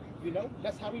 man. You know,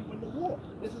 that's how we win the war.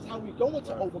 This is how we going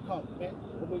to overcome, man.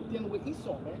 When we're dealing with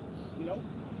Esau, man. You know.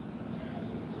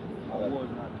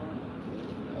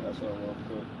 That's all real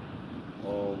quick.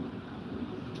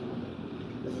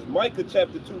 This is Micah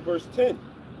chapter 2, verse 10.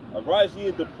 Arise ye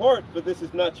and depart, for this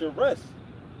is not your rest,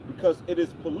 because it is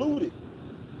polluted.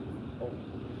 Oh,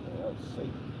 I'll say.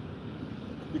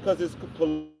 Because it's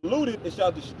polluted, it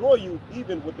shall destroy you,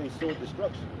 even with a sword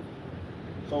destruction.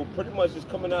 So pretty much it's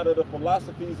coming out of the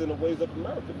philosophies and the ways of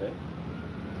America, man.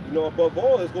 You know, above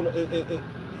all, it's gonna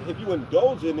if you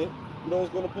indulge in it, you know,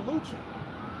 it's gonna pollute you.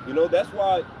 You know, that's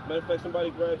why, matter of fact, somebody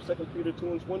grab 2 Peter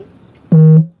 2:20.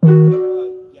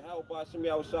 Yahweh Shem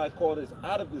Yahushai called us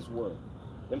out of this world.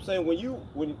 You know what I'm saying,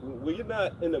 when you're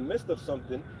not in the midst of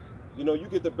something, you know, you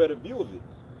get the better view of it. You know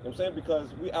what I'm saying,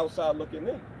 because we outside looking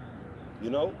in. You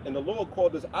know, and the Lord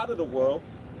called us out of the world,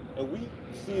 and we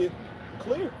see it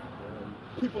clear.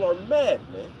 People are mad,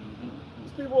 man.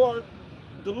 These people are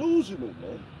delusional,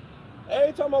 man.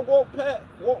 Every time I walk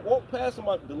past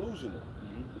somebody, delusional.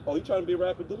 Oh, he trying to be a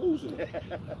rapper, delusional.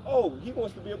 Oh, he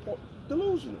wants to be a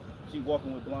delusional. She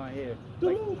walking with blonde hair.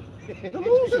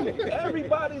 Delusional.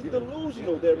 Everybody's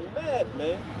delusional. They're mad,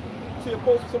 man. See a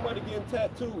post of somebody getting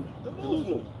tattooed.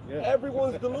 Delusional. Yeah.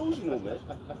 Everyone's delusional, man.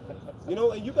 You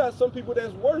know, and you got some people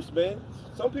that's worse, man.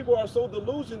 Some people are so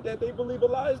delusional that they believe a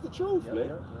lie is the truth,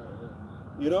 man.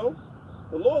 You know,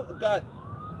 the Lord got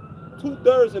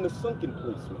 2/3 in the sunken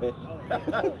place, man.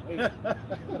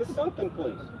 The sunken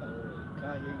place.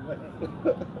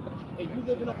 And you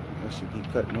living on. That should be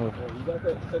cutting off. You got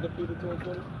that 2 Peter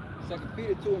 2:20? 2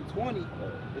 Peter 2:20,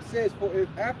 it says, for if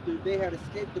after they had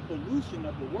escaped the pollution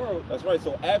of the world. That's right.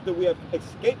 So after we have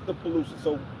escaped the pollution,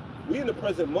 so we in the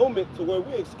present moment to where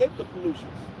we escape the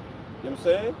pollutions. You know what I'm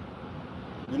saying?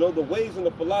 You know, the ways and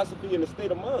the philosophy and the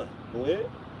state of mind. Go ahead.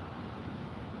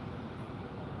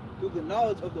 Through the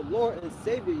knowledge of the Lord and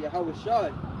Savior Yahweh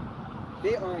Shai,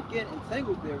 they are again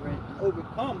entangled therein and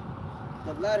overcome.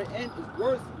 The latter end is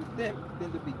worse with them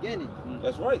than the beginning.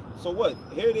 That's right. So what?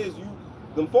 Here it is,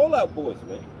 them Fallout boys,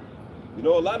 man. You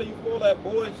know, a lot of you Fallout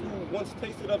boys who once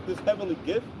tasted of this heavenly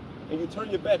gift and you turn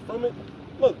your back from it,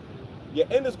 look, your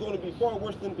end is going to be far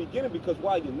worse than the beginning, because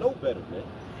why? You know better, man.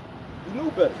 You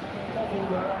knew better.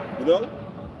 You know?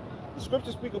 The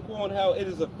scriptures speak upon how it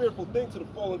is a fearful thing to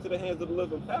fall into the hands of the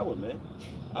living power, man.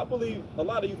 I believe a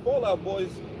lot of you Fallout boys,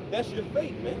 that's your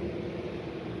fate, man.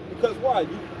 Because why?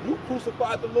 You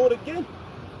crucified the Lord again.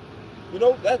 You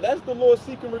know, that's the Lord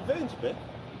seeking revenge, man.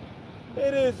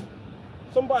 It is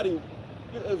somebody,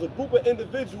 there's a group of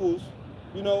individuals,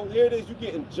 you know, here it is, you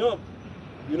getting jumped,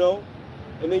 you know,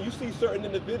 and then you see certain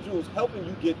individuals helping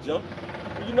you get jumped,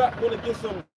 and you're not going to get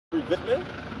some revenge, man.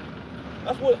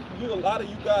 That's what a lot of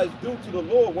you guys do to the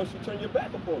Lord once you turn your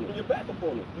back upon him.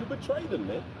 You betrayed him,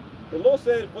 man. The Lord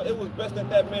said it was best that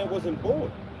that man wasn't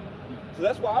born. So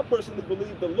that's why I personally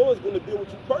believe the Lord is going to deal with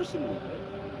you personally, man.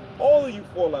 All of you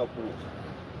Fallout boys.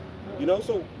 You know,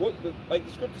 so like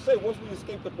the scripture say, once we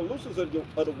escape the pollutions of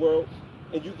the world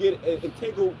and you get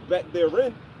entangled back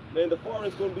therein, man, the far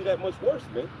is going to be that much worse,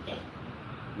 man.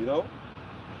 You know?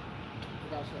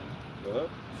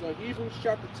 So Hebrews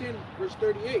chapter 10, verse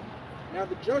 38. Now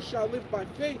the just shall live by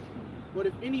faith, but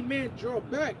if any man draw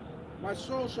back, my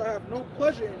soul shall have no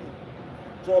pleasure in him.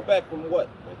 Draw back from what,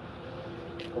 man?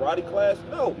 Karate class?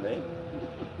 No, man.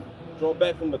 Draw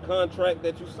back from the contract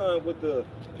that you signed with the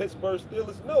Pittsburgh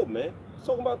Steelers? No, man. It's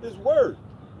talking about this word.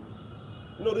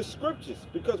 You know, the scriptures.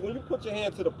 Because when you put your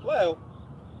hand to the plow,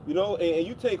 you know, and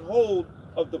you take hold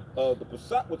of the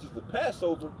Pesach, which is the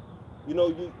Passover, you know,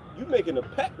 you making a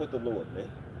pact with the Lord,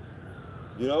 man.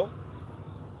 You know?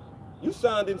 You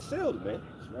signed and sealed, man.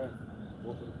 That's right.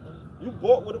 You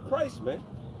bought with a price, man.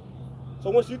 So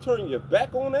once you turn your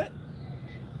back on that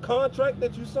contract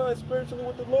that you signed spiritually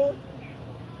with the Lord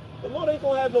ain't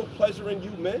gonna have no pleasure in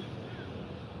you, man.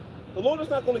 The Lord is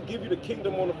not gonna give you the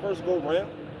kingdom on the first go round.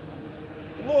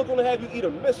 The Lord's gonna have you eat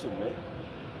a missile, man.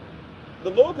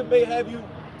 The Lord may have you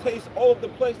taste all of the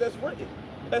plagues that's written.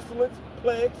 Pestilence,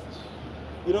 plagues,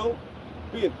 you know,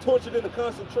 being tortured in a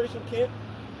concentration camp,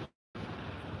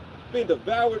 being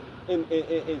devoured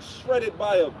and shredded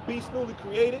by a beast newly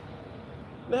created,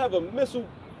 and have a missile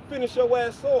finish your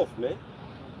ass off, man.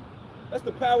 That's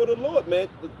the power of the Lord, man.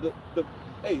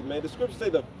 Hey, man, the scriptures say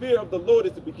the fear of the Lord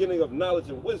is the beginning of knowledge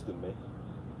and wisdom, man.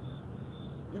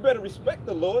 You better respect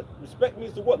the Lord. Respect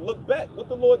means to what? Look back. What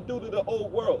the Lord do to the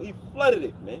old world? He flooded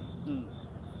it, man.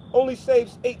 Only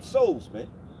saves 8 souls, man.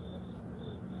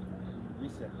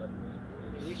 Reset button.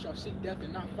 They shall seek death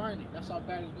and not find it. That's how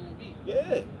bad it's going to be.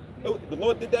 Yeah. The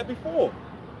Lord did that before.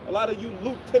 A lot of you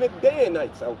Lieutenant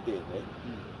Danites out there, man.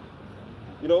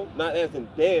 You know, not as in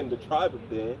Dan, the tribe of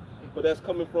Dan, but that's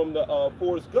coming from the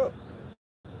Forrest Gump.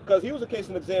 Because he was a case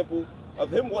and example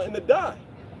of him wanting to die.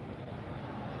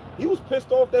 He was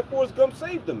pissed off that Forrest Gump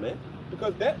saved him, man.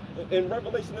 Because that, in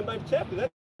Revelation, the 9th chapter,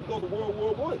 that goes to World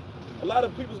War I. A lot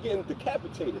of people's getting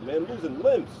decapitated, man, losing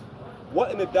limbs,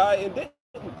 wanting to die and didn't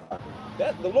die.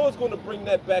 The Lord's going to bring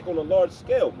that back on a large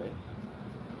scale, man.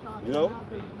 You know?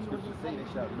 Scriptures say they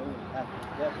shall know after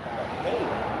death.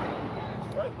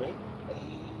 That's right, man.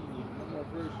 One more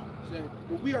verse said,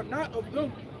 but we are not of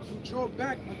them who draw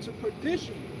back unto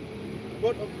perdition,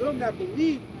 but of them that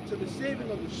believe to the saving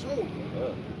of the soul.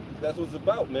 That's what it's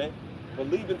about, man.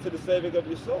 Believing to the saving of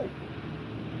your soul.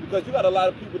 Because you got a lot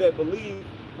of people that believe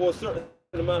for a certain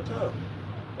amount of time.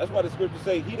 That's why the scriptures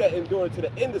say, he that endureth to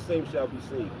the end, the same shall be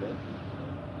saved, man.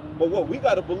 But what? We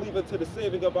got to believe into the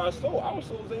saving of our soul. Our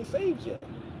souls ain't saved yet.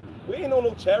 We ain't on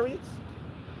no chariots.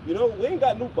 You know, we ain't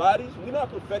got new bodies. We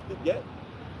not perfected yet.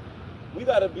 We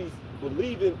got to be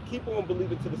believing, keep on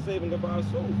believing to the saving of our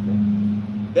souls,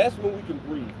 man. That's when we can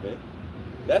breathe, man.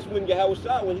 That's when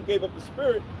Yahushua, when he gave up the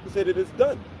spirit, he said it is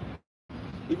done.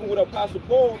 Even with Apostle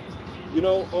Paul, you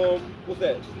know, what's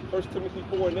that? 1 Timothy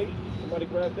 4 and 8. Somebody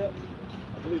grab that?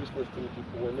 I believe it's 1 Timothy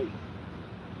 4 and 8.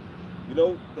 You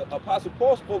know, the Apostle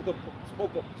Paul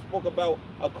spoke about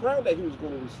a crown that he was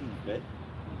going to receive, man.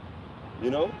 You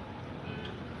know?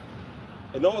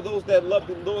 And all those that love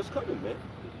the Lord's coming, man.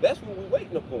 That's what we're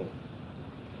waiting upon.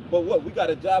 But what? We got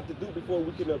a job to do before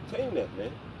we can obtain that,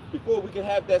 man. Before we can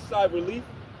have that sigh of relief,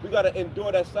 we got to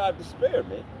endure that sigh of despair,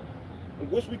 man.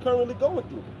 Which we currently going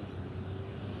through.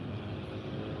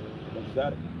 You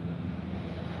got it?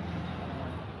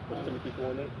 1 Timothy 4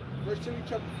 and 8. 1 Timothy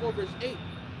chapter 4, verse 8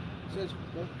 says,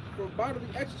 for bodily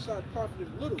exercise profiteth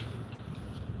little.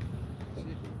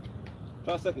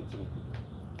 Try 2 Timothy.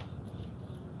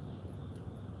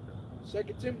 2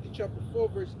 Timothy chapter 4,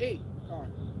 verse 8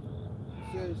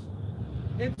 says,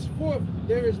 henceforth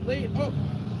there is laid up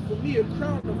for me a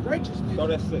crown of righteousness.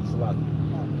 Start at 6, Lot.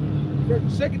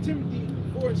 2 Timothy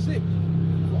 4 and 6.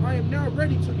 For I am now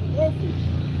ready to be offered,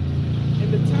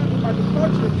 and the time of my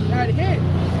departure is at hand.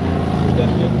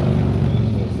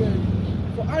 It says,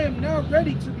 for I am now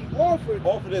ready to be offered.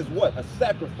 Offered as what? A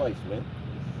sacrifice, man.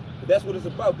 But that's what it's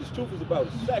about. This truth is about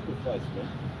a sacrifice, man.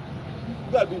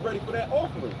 You got to be ready for that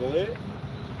offering. Go ahead.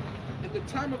 And the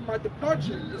time of my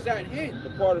departure is at hand.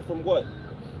 Departed from what?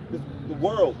 The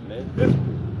world, man. Physical.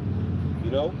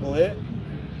 You know, go ahead.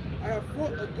 I have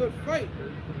fought a good fight.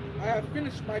 I have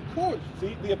finished my course.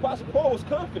 See, the Apostle Paul was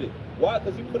confident. Why?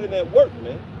 Because he put in that work,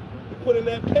 man. He put in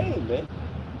that pain, man.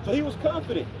 So he was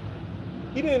confident.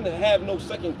 He didn't have no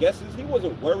second guesses. He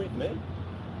wasn't worried, man.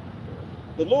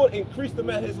 The Lord increased him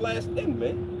at his last end,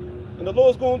 man. And the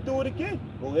Lord's going to do it again.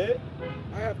 Go ahead.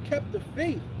 I have kept the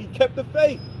faith. He kept the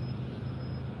faith.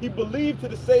 He believed to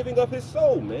the saving of his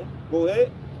soul, man. Go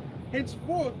ahead.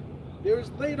 Henceforth, there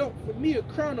is laid up for me a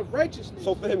crown of righteousness.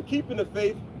 So for him keeping the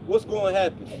faith, what's going to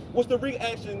happen? What's the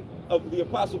reaction of the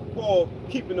Apostle Paul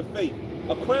keeping the faith?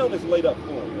 A crown is laid up for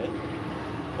him, man.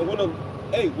 And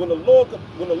when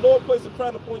the Lord places a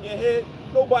crown upon your head,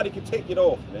 nobody can take it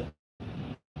off, man.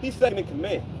 He's second in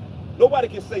command. Nobody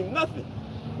can say nothing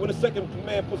when the second in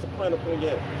command puts a crown upon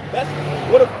your head.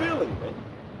 That's what a feeling, man.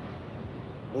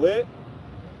 Go ahead.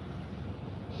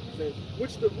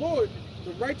 Which the Lord,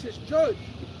 the righteous judge,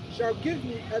 shall give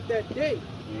me at that day,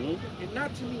 and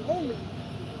not to me only,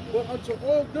 but unto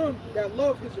all them that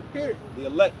love his appearing. The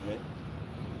elect, man.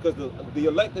 Because the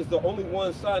elect is the only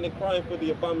one sighing and crying for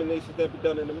the abominations that be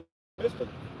done in the midst of them.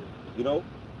 You know,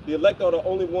 the elect are the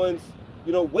only ones,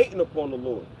 you know, waiting upon the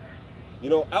Lord. You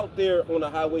know, out there on the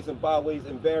highways and byways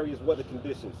in various weather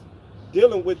conditions,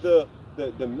 dealing with the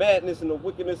madness and the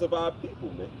wickedness of our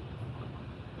people, man.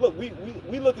 Look, we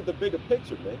look at the bigger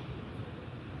picture, man.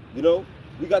 You know,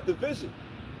 we got the vision.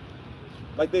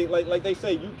 Like they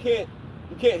say, you can't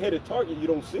hit a target you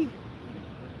don't see. You know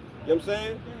what I'm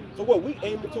saying? So what? We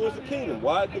aiming towards the kingdom.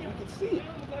 Why? Because we can see it.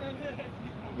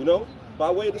 You know, by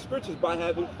way of the scriptures, by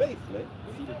having faith, man.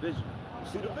 See the vision.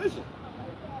 You see the vision.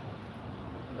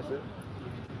 That's it.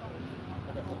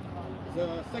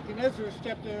 Second Ezra,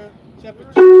 chapter 2,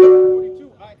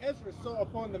 42. I, Ezra, saw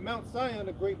upon the Mount Zion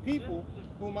a great people,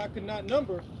 whom I could not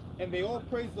number, and they all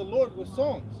praised the Lord with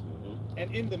songs.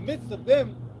 And in the midst of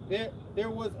them, there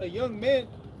was a young man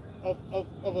of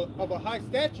a high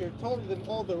stature, taller than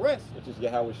all the rest. Which is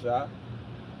Yahweh Shah.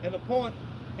 And upon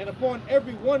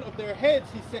every one of their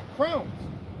heads he set crowns,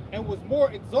 and was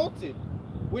more exalted,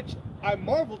 which I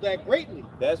marveled at greatly.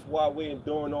 That's why we're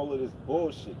enduring all of this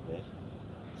bullshit, man.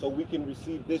 So we can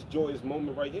receive this joyous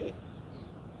moment right here.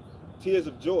 Tears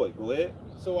of joy. Go ahead.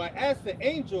 So I asked the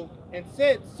angel and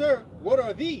said, Sir, what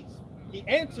are these? He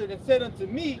answered and said unto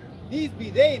me, These be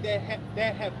they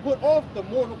that have put off the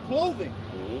mortal clothing,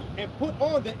 and put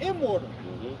on the immortal,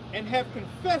 and have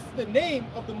confessed the name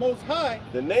of the Most High.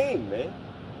 The name, man.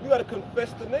 You got to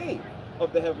confess the name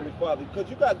of the Heavenly Father, because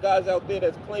you got guys out there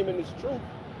that's claiming this truth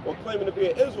or claiming to be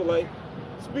an Israelite,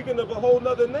 speaking of a whole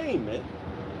nother name, man.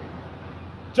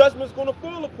 Judgment's going to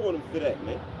fall upon them for that,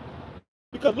 man.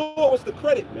 Because Lord wants the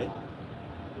credit, man.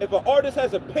 If an artist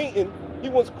has a painting, he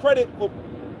wants credit for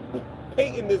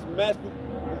painting this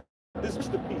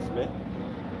masterpiece, man.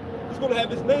 He's going to have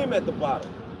his name at the bottom.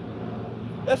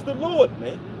 That's the Lord,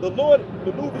 man. The Lord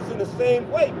maneuvers in the same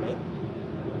way, man.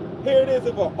 Here it is,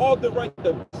 if an author writes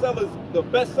the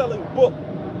best-selling book,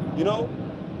 you know,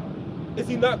 is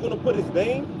he not going to put his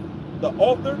name, the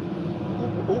author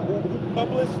who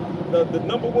published the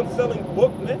 #1 selling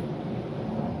book, man?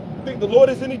 You think the Lord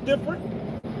is any different?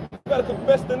 You got to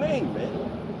confess the name, man.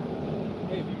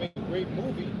 Hey, if you make a great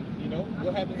movie, you know,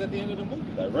 what happens at the end of the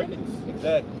movie? The credits.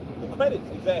 Exactly. The credits,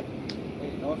 exactly.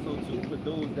 And also, too, for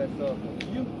those that's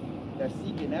confused, that's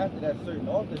seeking after that certain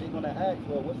author, they're going to ask,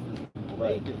 well, what's this? Who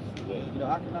made this? Yeah. You know,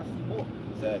 how can I see more?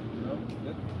 Exactly. You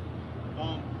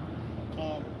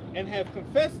know? And have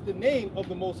confessed the name of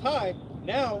the Most High,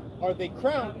 now are they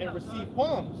crowned and receive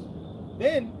palms.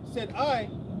 Then said I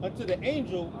unto the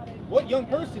angel, What young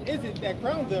person is it that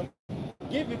crowned them,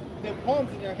 giveth them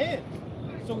palms in their hands?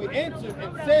 So he answered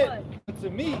and said unto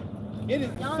me, It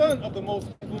is the Son of the Most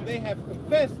High, whom they have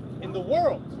confessed in the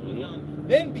world.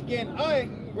 Then began I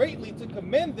greatly to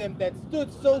commend them that stood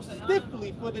so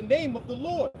stiffly for the name of the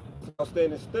Lord.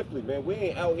 Standing stiffly, man. We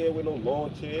ain't out here with no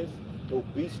lawn chairs, no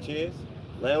beach chairs,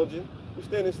 lounging. We're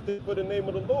standing stiff for the name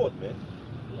of the Lord, man.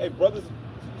 Hey, brothers,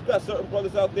 you got certain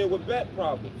brothers out there with back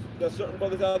problems. You got certain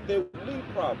brothers out there with knee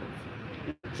problems,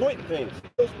 joint pains.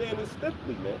 Still standing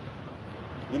stiffly, man.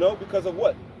 You know, because of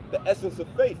what? The essence of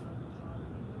faith.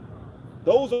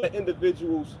 Those are the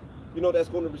individuals, you know, that's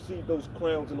going to receive those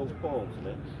crowns and those palms,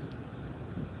 man.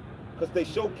 Because they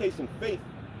showcasing faith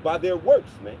by their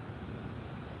works, man.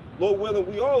 Lord willing,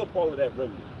 we all are part of that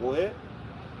remedy. Go ahead.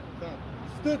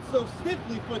 Stood so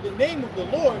stiffly for the name of the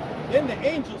Lord. Then the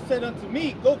angel said unto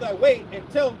me, Go thy way and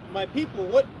tell my people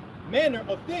what manner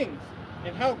of things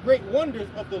and how great wonders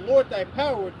of the Lord thy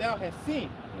power thou hast seen.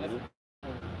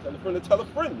 Tell a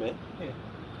friend, man. Yeah.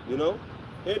 You know,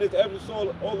 here it is. Ever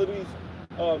saw all of these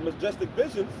majestic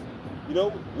visions. You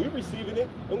know, we receiving it,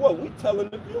 and what we telling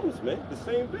the viewers, man, the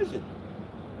same vision.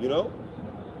 You know,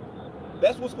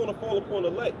 that's what's going to fall upon the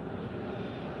elect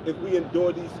if we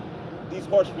endure these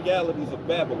harsh realities of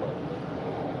Babylon.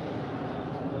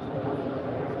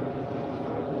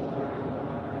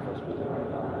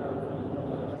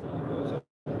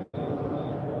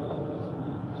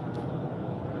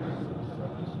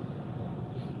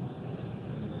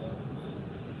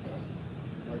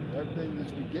 Like everything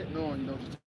that we getting on, you know,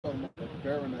 just talking about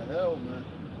bearing the hell, man.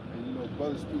 And you know,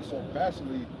 brothers speak so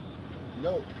passionately. You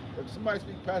know, if somebody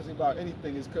speaks passionately about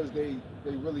anything, it's because they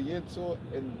really into it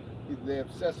and they're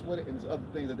obsessed with it, and there's other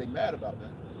things that they mad about,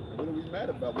 man. What are we mad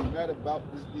about? We're mad about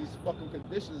these fucking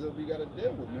conditions that we got to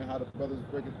deal with, man. How the brothers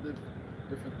breaking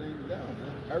different things down,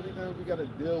 man. Everything we got to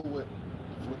deal with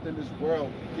within this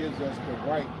world gives us the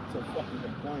right to fucking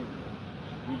complain.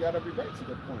 We got every right to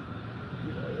complain.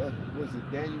 You know, was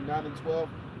it Daniel 9 and 12?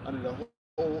 Under the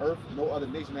whole earth, no other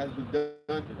nation has been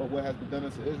done or what has been done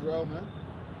unto Israel, man.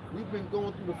 We've been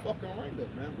going through the fucking ringer,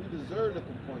 man. We deserve to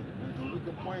complain, man. When we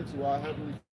complain to our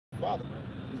heavenly Father, man,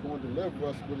 He's going to deliver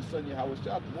us with His Son Yahweh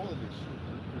Shah from all of this shit.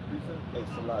 Hey,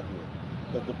 Salakia.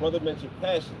 Because the brother mentioned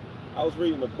passion. I was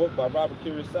reading a book by Robert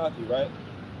Kiyosaki, right?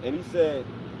 And he said,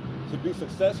 to be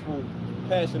successful,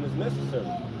 passion is necessary.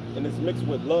 And it's mixed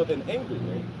with love and anger,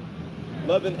 man.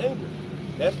 Love and anger.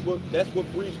 That's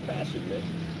what breeds passion, man.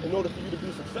 In order for you to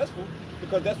be successful,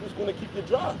 because that's what's going to keep you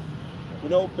drive. You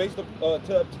know, based on,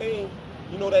 to obtain,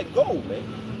 you know, that goal, man.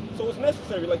 So it's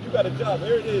necessary. Like, you got a job.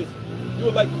 Here it is. You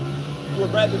would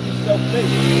rather be self-made.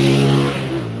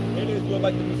 Here it is. You would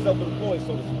like to be self-employed,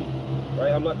 so to speak.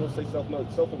 Right? I'm not going to say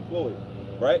self-employed.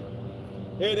 Right?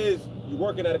 Here it is. you're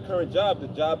working at a current job, the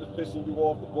job is pissing you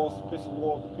off, the boss is pissing you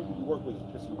off, the people you work with is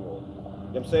pissing you off. You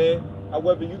know what I'm saying?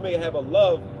 However, you may have a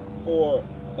love for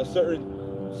a certain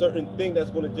thing that's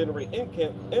going to generate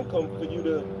income for you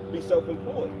to be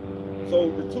self-employed. So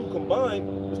the two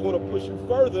combined is going to push you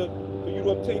further for you to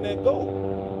obtain that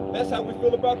goal. That's how we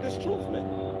feel about this truth, man.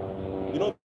 You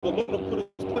know, the Lord will put us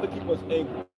to keep us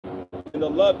angry. And the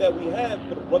love that we have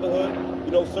for the brotherhood,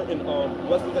 you know, certain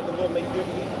blessings that the Lord may give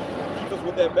me, keep us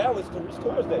with that balance to reach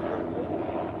towards that goal.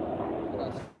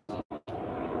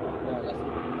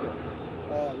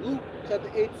 Luke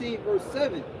chapter 18, verse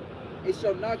 7. It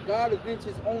shall not God avenge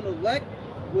his own elect,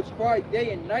 which cry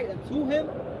day and night unto him,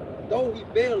 though he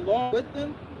bear long with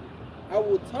them? I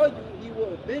will tell you, he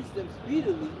will avenge them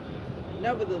speedily.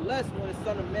 Nevertheless, when the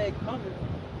Son of Man cometh,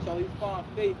 shall he find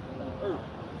faith on earth.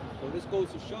 So this goes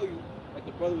to show you, like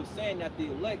the brother was saying, that the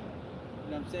elect,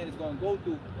 you know what I'm saying, is going to go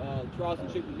through trials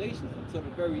and tribulations until the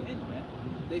very end, man.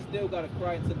 They still got to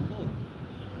cry unto the Lord,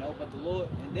 you know, but the Lord,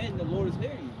 and then the Lord is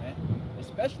hearing you, man,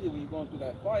 especially when you're going through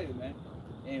that fire, man.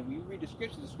 And when you read the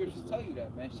scriptures tell you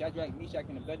that, man. Shadrach, Meshach,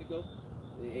 and Abednego,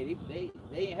 they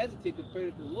ain't hesitate to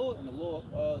pray to the Lord, and the Lord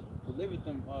delivered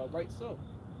them right so.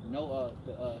 You know,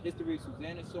 the history of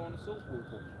Susanna, so on and so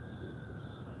forth.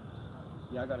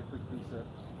 Yeah, I got a quick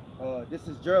precept. This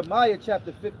is Jeremiah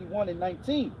chapter 51 and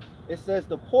 19. It says,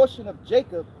 the portion of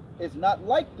Jacob is not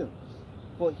like them,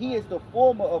 for he is the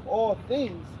former of all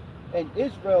things, and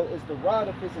Israel is the rod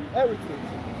of his inheritance.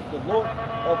 The Lord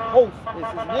of hosts is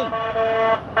his name.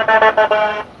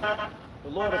 The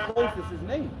Lord of hosts is his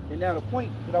name. And now the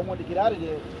point that I wanted to get out of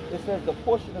there, it says the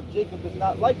portion of Jacob is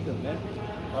not like them, man.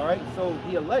 All right, so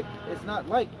the elect is not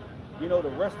like, you know, the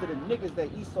rest of the niggas that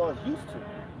Esau is used to,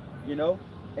 you know,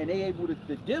 and they able to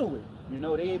deal with, you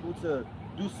know, they able to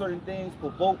do certain things,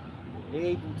 provoke, they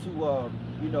able to,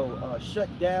 you know, shut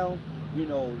down, you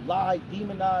know, lie,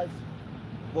 demonize.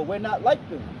 But we're not like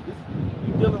them.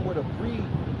 You're dealing with a breed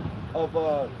of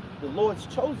the Lord's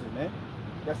chosen, man.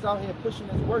 That's out here pushing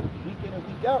his work week in and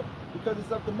week out because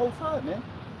it's of the Most High, man.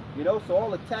 You know, so all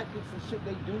the tactics and shit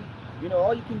they do, you know,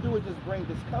 all you can do is just bring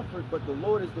discomfort, but the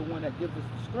Lord is the one that gives us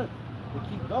the strength to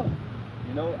keep going.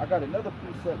 You know, I got another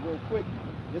precept real quick.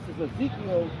 This is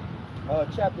Ezekiel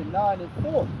chapter 9 and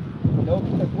 4. You know,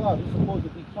 because wow, we're supposed to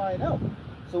be crying out.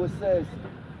 So it says,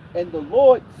 and the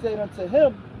Lord said unto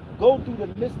him, go through the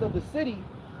midst of the city,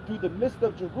 through the midst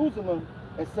of Jerusalem,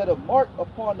 and set a mark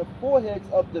upon the foreheads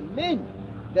of the men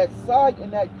that sighed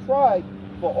and that cried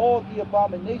for all the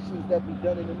abominations that be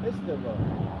done in the midst thereof.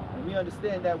 And we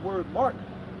understand that word mark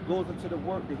goes into the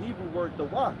Hebrew word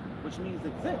dawah, which means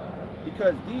exempt,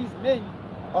 because these men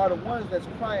are the ones that's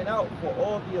crying out for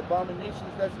all the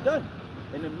abominations that's done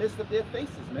in the midst of their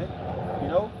faces, man. You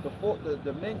know,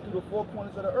 the men through the four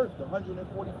corners of the earth, the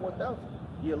 144,000,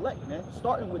 the elect, man,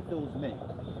 starting with those men,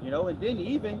 you know, and then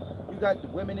even you got the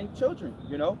women and children,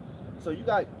 you know. So you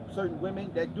got certain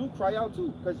women that do cry out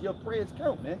too, because your prayers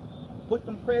count, man. Put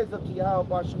them prayers up to Yahweh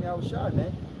Bashem Yahushua,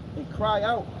 man, and cry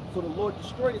out so the Lord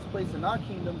destroy this place and our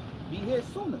kingdom be here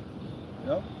sooner, you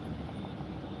know.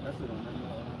 That's it on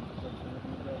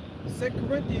that. 2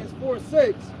 Corinthians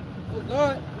 4:6. For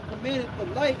God who commanded the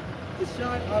light to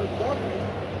shine out of darkness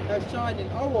has shined in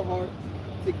our hearts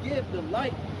to give the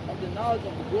light of the knowledge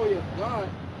of the glory of God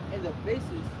in the face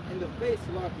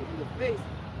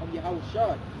of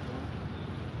Yahushua.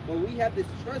 But we have this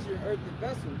treasure in earthen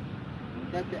vessels,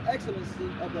 that the excellency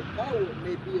of the power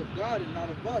may be of God and not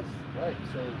of us. Right,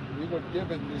 so we were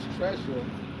given this treasure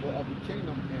of the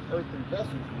kingdom in earthen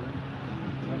vessels, man.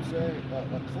 You know what I'm saying?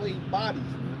 A clean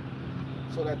bodies, man.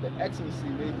 So that the excellency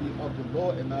may be of the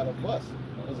Lord and not of us.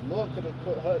 Because the Lord could have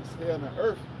put us here on the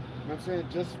earth, you know what I'm saying,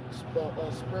 just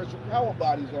spiritual power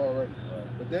bodies already.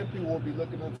 But then people will be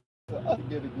looking unto us to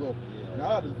give the glory.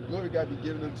 Now the glory got to be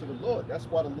given unto the Lord. That's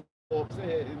why the Lord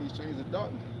said in these chains of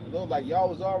darkness, the Lord, like, y'all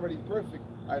was already perfect.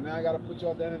 All right, now I got to put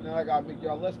y'all down and now I got to make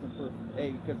y'all less than perfect.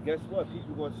 Hey, because guess what?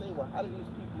 People going to say, well, how did these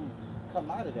people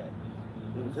come out of that?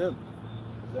 It was him.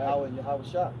 Yahweh and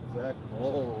Yahushua. Exactly.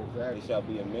 Oh, exactly. They shall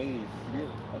be amazed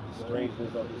at the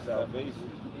strangeness of the salvation.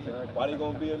 Exactly. Why they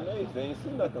gonna be amazed? They ain't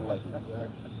seen nothing like it.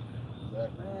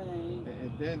 Exactly.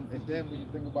 And then when you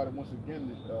think about it once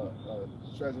again,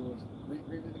 treasure was read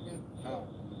it again.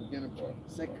 The beginning part.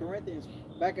 2 Corinthians,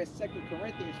 back at 2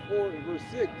 Corinthians 4 and verse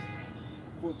 6.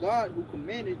 For God who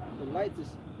commanded the light to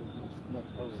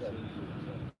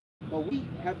but we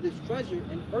have this treasure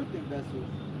in earthen vessels,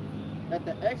 that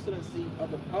the excellency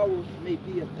of the power may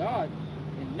be of God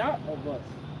and not of us.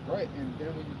 Right, and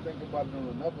then when you think about it on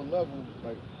another level,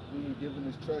 like when you're given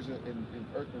this treasure in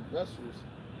earthen vessels,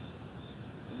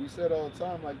 We said all the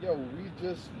time, like, yo, we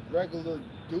just regular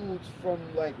dudes from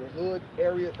like hood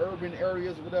area, urban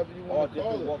areas, whatever you All want to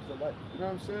call different it. walks of life. You know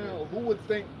what I'm saying? Who would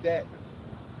think that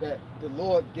the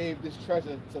Lord gave this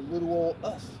treasure to little old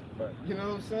us? Right. You know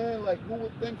what I'm saying? Like, who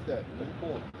would think that?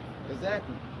 Paul.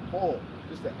 Exactly. Paul.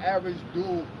 Just an average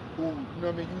dude who, you know what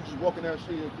I mean, you just walking down the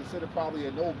street and consider probably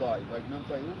a nobody. Like, you know what I'm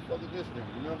saying? Who the fuck is this thing?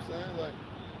 You know what I'm saying? Like,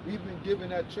 we've been given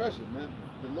that treasure, man.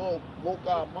 The Lord woke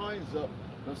our minds up, you know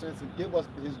what I'm saying, to give us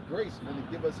his grace, man, to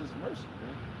give us his mercy,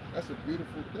 man. That's a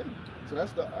beautiful thing. So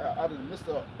that's the, out of the midst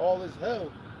of all this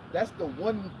hell, that's the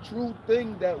one true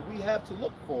thing that we have to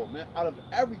look for, man, out of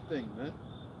everything, man.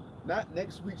 Not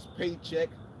next week's paycheck,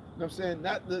 you know what I'm saying?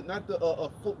 Not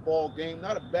the football game,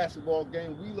 not a basketball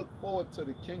game. We look forward to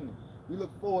the kingdom. We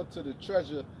look forward to the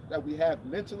treasure that we have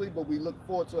mentally, but we look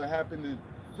forward to it happening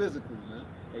physically, man.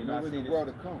 Hey, You know, in the world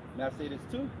to come. Now I say this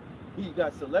too. You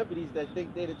got celebrities that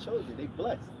think they're the chosen. They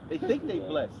blessed. They think they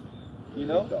blessed. You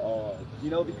know? You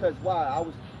know, because why? I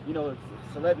was, you know,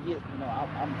 celebrity, you know,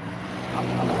 I'm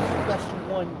a special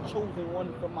one, chosen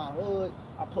one from my hood.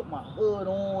 I put my hood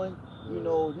on. You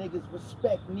know, niggas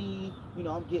respect me. You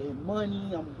know, I'm getting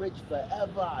money. I'm rich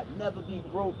forever. I'd never be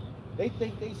broke. They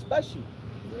think they special.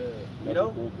 Yeah. You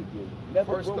know?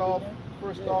 Never First broke off,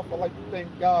 I'd like to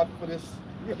thank God for this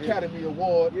Academy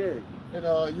Award. Yeah.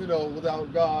 And you know,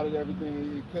 without God and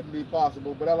everything, it couldn't be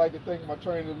possible. But I like to thank my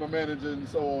trainers, my manager, and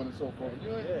so on and so forth.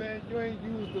 You ain't, man, you ain't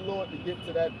used the Lord to get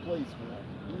to that place, man.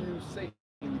 You use Satan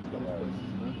to get to those places,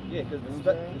 man. Yeah, because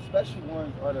the special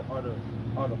ones are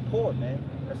the poor, man.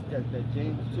 That's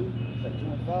James 2, it's like 2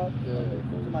 and 5. Yeah.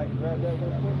 Somebody can grab that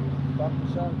real quick. Stop the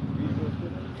shot. Read it real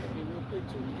quick. Okay, real quick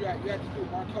too. You had to do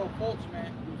Markel Fultz,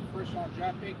 man. He was the first round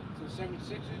draft pick to the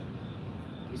 76ers.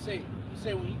 He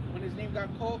said when his name got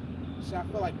called, he said, I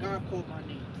feel like God called my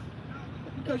name.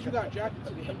 Because you got drafted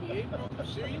to the NBA, bro.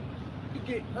 You serious? You could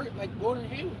get hurt like Gordon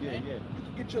Hayward, man. Yeah. You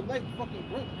could get your leg fucking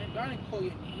broke, man. God didn't call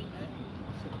your name, man.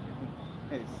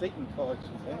 Hey, Satan called you,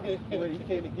 man. When he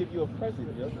came to give you a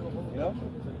present, yo. You know?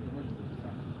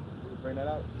 Bring that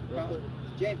out real quick.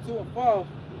 James 2 and 5.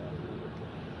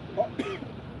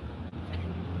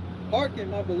 Hearken,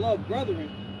 my beloved brethren,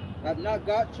 have not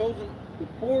God chosen the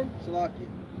poor? Salaki.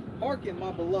 Hearken,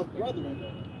 my beloved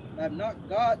brethren, have not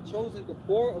God chosen the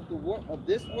poor of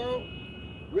this world,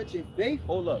 rich in faith?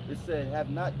 Hold up. It said, have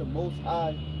not the Most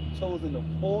High chosen the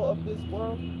poor of this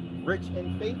world, rich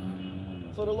in faith?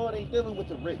 So the Lord ain't dealing with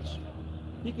the rich.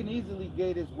 He can easily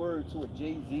give his word to a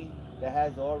Jay-Z that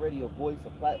has already a voice, a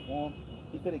platform.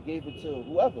 He could have gave it to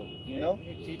whoever, you know?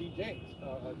 T.D.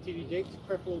 Jakes,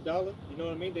 Creflo Dollar, you know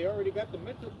what I mean? They already got the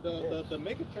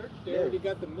mega church. They already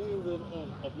got the millions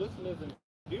of listeners and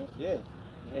views. Yeah.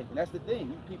 And that's the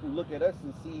thing. People look at us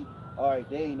and see, all right,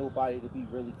 they ain't nobody to be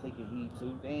really taking heed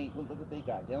to. They ain't, look what they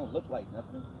got. They don't look like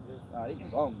nothing. They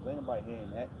bums. Ain't nobody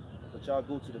hearing that. But y'all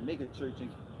go to the mega church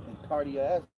and party your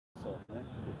ass off, man.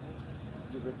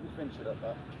 You finish it up,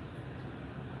 huh?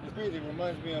 It's crazy. It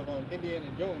reminds me of Indiana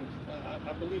Jones.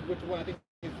 I believe which one. I think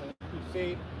it's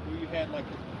Crusade, where you had like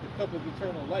the cup of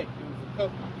eternal life. It was the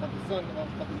cup of the Son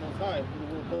of the Most High,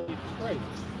 who were holy Christ,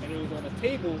 and it was on a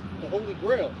table, the Holy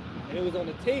Grail, and it was on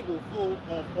a table full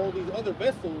of all these other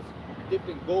vessels dipped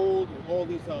in gold and all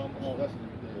these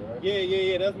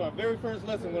Yeah. That's my very first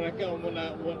lesson when that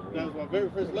was my very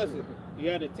first lesson. You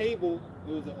had a table.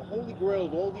 It was a Holy Grail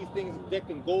of all these things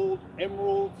decked in gold,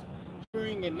 emeralds,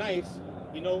 glittering and nice.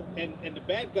 You know, and the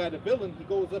bad guy, the villain, he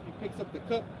goes up, he picks up the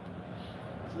cup.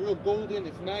 It's real golden,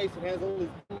 it's nice, it has all these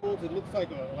emeralds, it looks like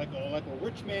a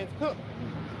rich man's cup.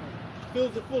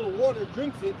 Fills it full of water,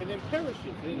 drinks it, and then perishes,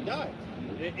 and dies.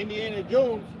 And Indiana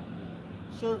Jones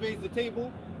surveys the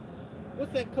table.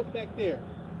 What's that cup back there?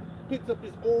 Picks up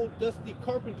his old dusty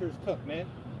carpenter's cup, man.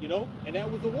 You know? And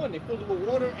that was the one. They filled it with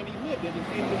water and he lived and he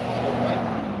saved his father's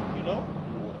life. You know?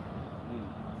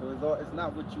 So it's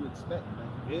not what you expect, man.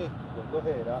 Yeah. Go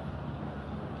ahead, Doc.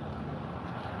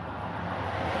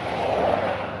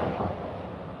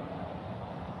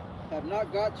 Have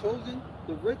not God chosen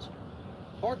the rich?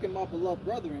 Hearken, my beloved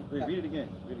brethren. Read it again.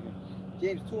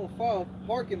 James 2 and 5.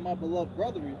 Hearken, my beloved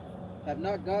brethren. Have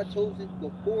not God chosen the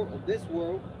poor of this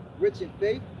world, rich in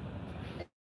faith, and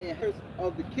heirs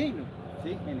of the kingdom?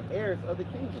 See, and heirs of the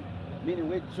kingdom. Meaning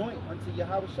we're joint unto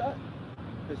Yahweh Shai.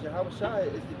 Because Yahweh Shai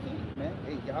is the king, man.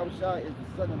 Hey, Yahweh Shai is the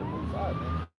son of the Most High,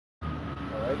 man.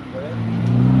 Alright, go ahead.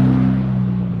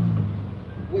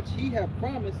 Which he hath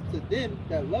promised to them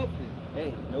that love him.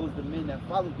 Hey, knows the men that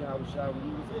followed Yahweh Shai when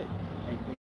he was here. And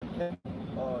he kept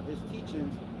his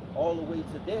teachings all the way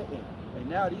to their end. And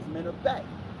now these men are back,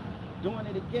 doing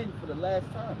it again for the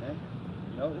last time, man.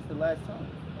 You know, it's the last time.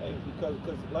 Hey, because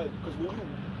when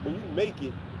when you make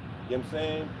it, you know what I'm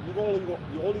saying,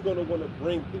 you're only gonna want to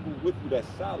bring people with you that's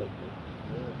solid, man.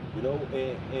 You know,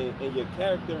 and your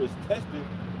character is tested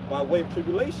by way of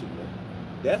tribulation, man.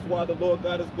 That's why the Lord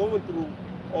God is going through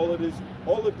all of these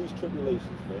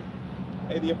tribulations, man.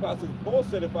 And the Apostle Paul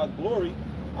said, if I glory,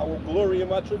 I will glory in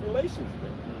my tribulations,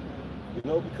 man. You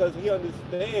know, because he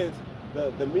understands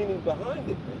the meaning behind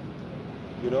it, man.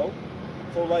 You know?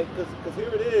 So like, cause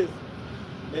here it is,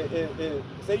 and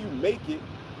say you make it,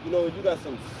 you know, you got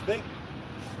some snake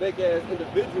ass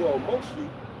individual amongst you,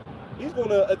 he's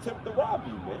gonna attempt to rob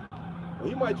you, man. Or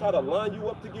he might try to line you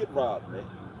up to get robbed, man.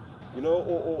 You know,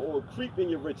 or creep in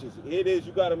your riches. Here it is,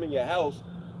 you got him in your house,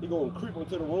 he gonna creep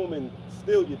into the room and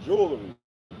steal your jewelry.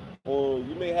 Or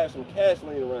you may have some cash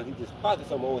laying around, he just pockets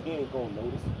some, oh, he ain't gonna notice. You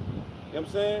know what I'm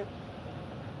saying?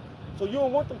 So you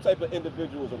don't want them type of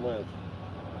individuals around you.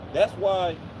 That's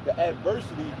why the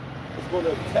adversity is going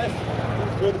to test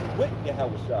who's really with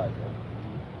Yahweh Shai.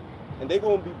 And they're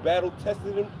going to be battle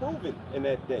tested and proven in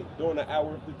that day during the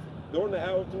hour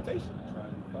of temptation.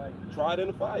 Tried in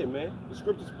the fire, man. The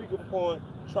scriptures speak upon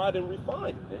tried and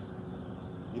refined, man.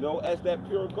 You know, as that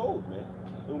pure gold, man,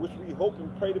 in which we hope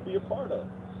and pray to be a part of.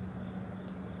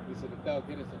 He said, if thou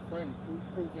gettest a friend,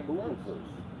 prove him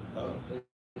first.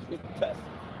 It's a test.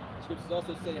 Scriptures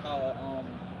also say how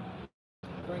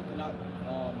friend cannot,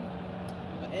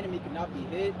 an enemy cannot be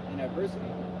hid in adversity.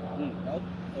 You know?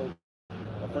 So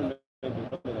A friend may be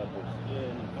hid in adversity.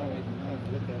 Yeah, I don't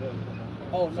look that up.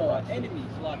 oh no, an enemy,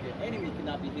 Slacker, an enemy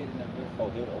cannot be hid in adversity. Oh,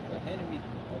 hid, okay. An enemy,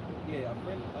 yeah, a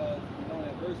friend, you know, in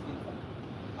adversity.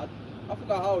 I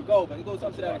forgot how it goes, but it goes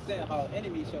up to that extent how an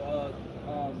enemy shall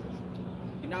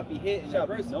cannot be hid in Shall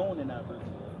be adversity. known in adversity.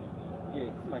 Yeah,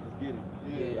 somebody can get it.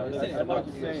 Yeah, That's what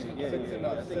you're saying. Yeah, Six and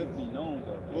I think it's be known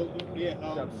though. Well, yeah,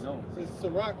 Shall be known. since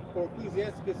Sirach or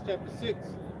Ecclesiasticus chapter 6,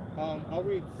 I'll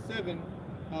read 7.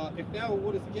 If thou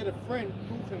wouldest get a friend,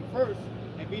 prove him first,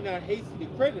 and be not hasty to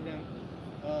credit him.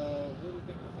 What do you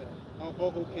think of that?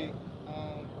 Oh, okay.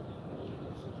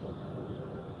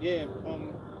 Yeah, let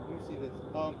me see this.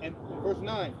 And verse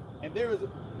 9, and there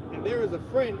is a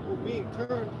friend who being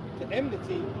turned to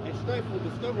enmity and strife will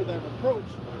discover thy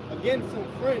reproach. Again, some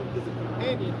friend is a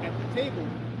companion at the table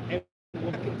and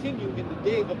will continue in the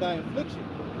day of thy affliction.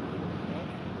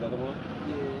 Another one?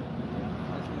 Yeah.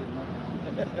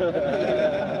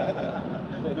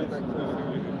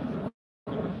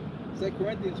 2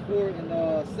 Corinthians 4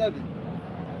 and 7.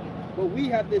 But we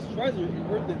have this treasure in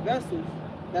earthen vessels,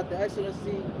 that the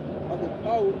excellency of the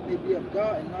power may be of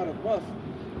God and not of us.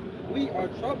 We are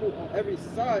troubled on every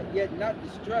side, yet not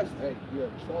distressed. Hey, you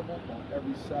are troubled on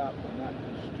every side, but not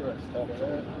distressed.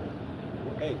 Okay.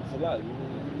 Hey, it's a lot. You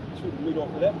shoot the meat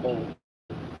off of that bone.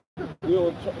 We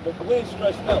don't, but we ain't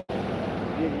stressed out.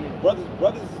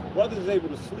 Brothers is able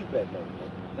to sleep at night.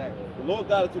 Exactly. The Lord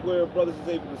got it to where brothers is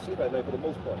able to sleep at night for the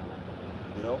most part.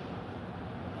 You know?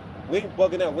 We ain't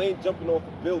bugging out. We ain't jumping off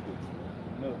of buildings.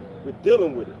 No. We're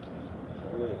dealing with it.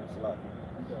 Go ahead, it's a lot.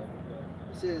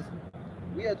 It says,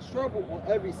 we are troubled on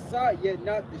every side, yet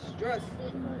not distressed.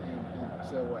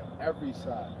 So what? Every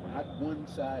side, not one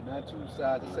side, not two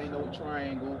sides. This ain't no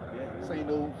triangle. This ain't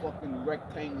no fucking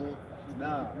rectangle.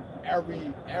 Nah,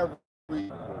 every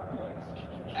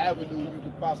avenue you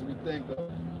could possibly think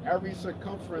of, every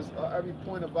circumference, every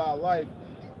point of our life.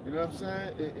 You know what I'm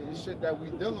saying? It's shit that we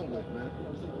dealing with, man.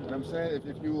 You know what I'm saying?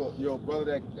 If you're a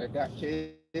brother that got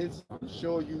kids, I'm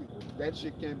sure you that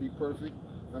shit can't be perfect.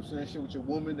 You know what I'm saying? Shit with your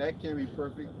woman, that can't be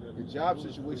perfect. Your job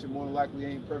situation more than likely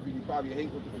ain't perfect. You probably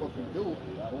hate what the fuck you do,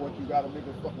 or what you gotta make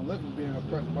a fucking living being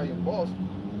oppressed by your boss. You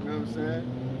know what I'm saying?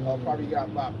 Probably got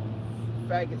about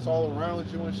faggots all around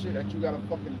you and shit that you gotta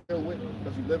fucking deal with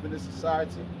because you live in this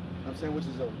society. You know what I'm saying? Which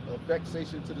is a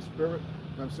vexation to the spirit.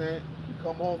 You know what I'm saying? You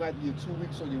come home after your 2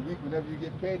 weeks or your week, whenever you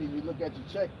get paid, and you look at your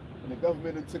check, and the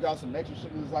government done took out some extra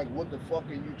shit. It's like, what the fuck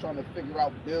are you trying to figure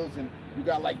out bills, and you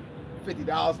got like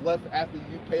 $50 left after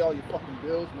you pay all your fucking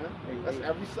bills, man. That's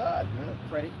every side, man.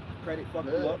 Credit fuck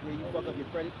you up. Yeah, you fuck up your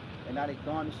credit, and now they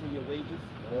garnishing your wages.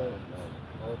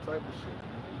 All type of shit.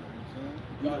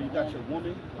 You know, you got your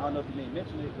woman. I don't know if you may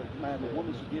mention it, but you might have a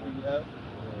woman she's giving you help.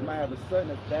 You might have a son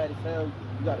that's bad as hell.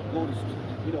 You got to go to,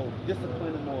 you know,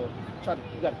 discipline him or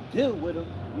you got to deal with him.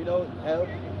 You know, help.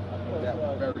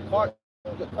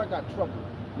 Your car got trouble.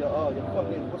 Your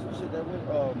fucking what's the shit that went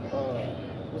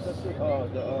what's that shit?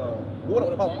 The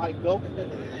water pump might go.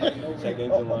 Check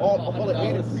engine light. All the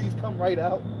antifreeze come right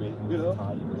out. You know,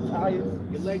 tires.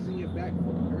 Your legs and your back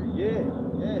fucking hurt. Yeah,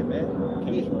 man.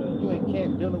 You ain't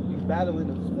can't deal with you battling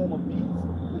a swarm of bees.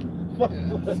 Fuck.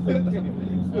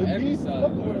 Every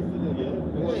side.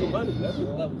 100. That's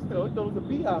You know, it throws a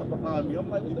beehive behind me. I'm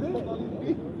like, what the fuck are these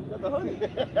bees? That's 100.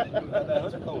 Got that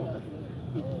 100 code.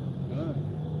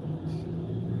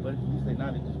 But you say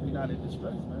we not in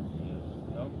distress, man.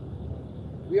 You know?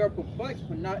 We are perplexed,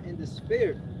 but not in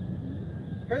despair.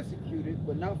 Persecuted,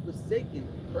 but not forsaken.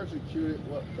 Persecuted,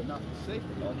 what, but not forsaken.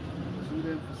 Because we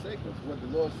didn't forsake us. What the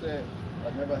Lord said,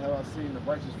 never have I seen the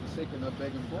righteous forsaken or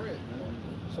begging bread, man.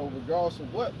 So regardless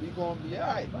of what, we gonna be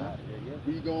alright, man.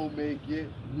 We gonna make it.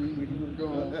 We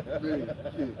gonna make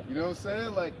it. You know what I'm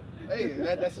saying? Like, hey,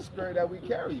 that's the spirit that we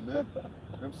carry, man. You know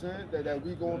what I'm saying? That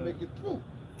we gonna make it through.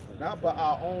 Not by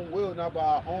our own will, not by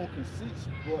our own conceits,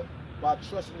 but by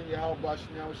trusting in Yahweh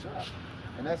Shah.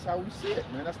 And that's how we see it,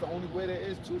 man. That's the only way there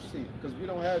is to see it, because we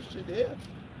don't have shit here.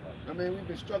 I mean, we've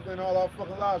been struggling all our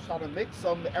fucking lives trying to make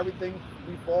something, everything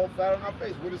we fall flat on our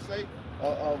face. What does it say?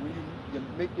 When you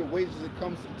make your wages, it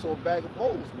comes into a bag of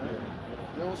holes, man.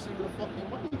 You don't see where the fuck your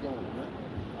money going, man.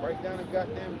 Right down the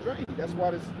goddamn drain. That's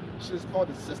why this shit is called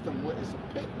the system. It's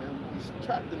a pit, man. He's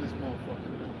trapped in this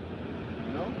motherfucker, man.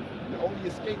 You know? And the only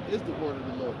escape is the word of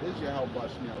the Lord. Is your Yahweh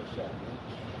Shah, man.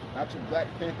 Not your Black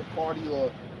Panther Party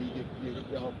or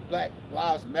your Black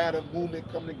Lives Matter movement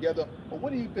coming together. Or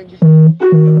what do you think we can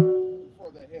do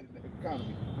further ahead in the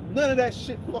economy? None of that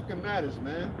shit fucking matters,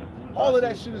 man. All of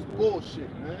that shit is bullshit,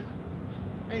 man.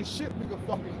 Ain't shit we can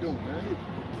fucking do, man.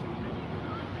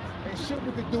 Ain't shit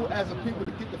we can do as a people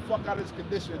to get the fuck out of this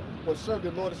condition but serve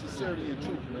the Lord in sincerity and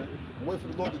truth, man. And wait for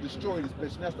the Lord to destroy this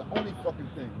bitch. And that's the only fucking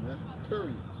thing, man.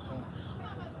 Period.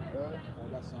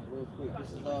 I got something real quick.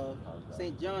 This is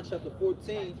St. John chapter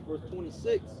 14, verse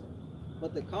 26.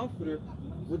 But the Comforter,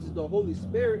 which is the Holy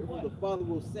Spirit, whom the Father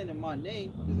will send in my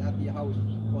name, is after Yahweh,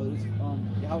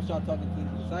 Yahweh talking to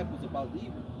his disciples about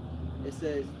leaving. It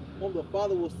says, whom the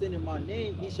Father will send in my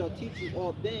name, he shall teach you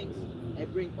all things,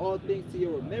 and bring all things to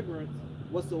your remembrance,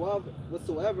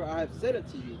 whatsoever I have said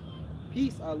unto you.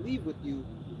 Peace I leave with you,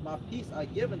 my peace I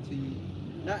give unto you.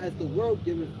 Not as the world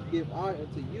giveth, give I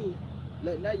unto you.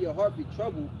 Let not your heart be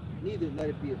troubled, neither let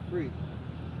it be afraid.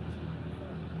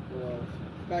 So,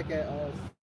 back at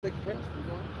 2 Corinthians,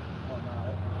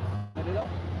 it up.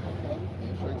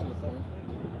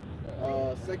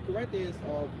 2 Corinthians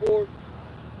 4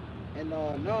 and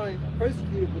 9,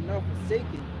 persecuted but not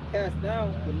forsaken, cast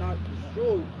down but not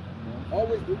destroyed,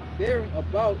 always bearing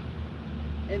about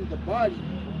in the body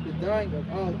the dying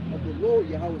of the Lord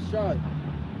Yahweh Shai.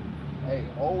 Hey,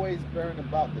 always bearing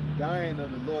about the dying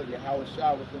of the Lord Yahweh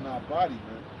Shai within our body,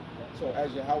 man. So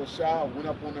as Yahweh Shai went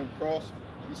up on the cross,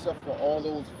 he suffered all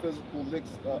those physical licks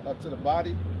to the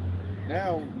body.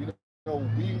 Now, you know,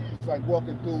 it's like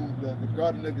walking through the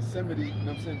Garden of Gethsemane, you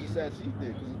know what I'm saying, just as he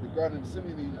did. Because the Garden of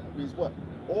Gethsemane means what?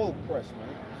 Oil press,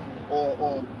 man.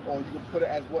 Or you can put it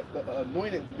as what? The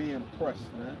anointed being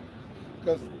pressed, man.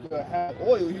 Because to have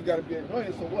oil, you got to be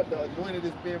anointed. So what? The anointed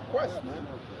is being pressed, man.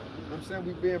 You know what I'm saying?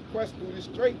 We're being pressed through this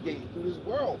straight gate, through this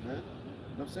world, man. You know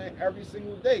what I'm saying? Every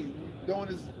single day, doing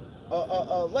this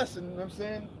lesson, you know what I'm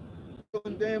saying?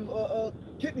 Feeling damn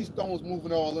kidney stones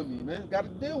moving all of me, man. Got to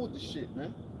deal with the shit,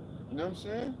 man. You know what I'm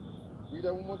saying? Read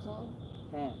that one more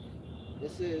time.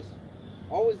 It says,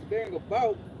 always bearing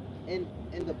about in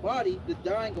the body the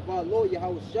dying of our Lord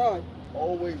Yahweh Shai.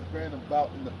 Always bearing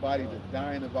about in the body the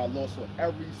dying of our Lord. So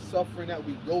every suffering that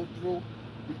we go through,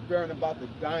 we bearing about the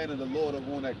dying of the Lord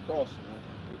on that cross, man.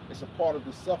 It's a part of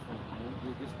the suffering,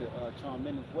 man. Just to chime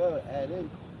in as well, add in,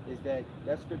 is that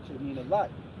scripture mean a lot.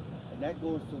 And that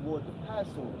goes toward the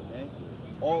Passover, man.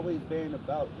 Always bearing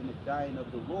about in the dying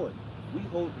of the Lord. We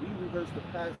rehearse the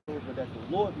Passover that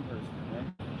the Lord rehearsed,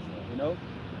 man. You know?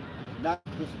 Not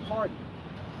this party.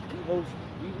 We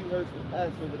rehearse the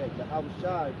Passover that Yahweh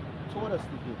Shai taught us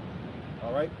to do.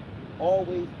 Alright?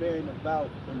 Always bearing about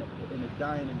in the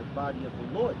dying in the body of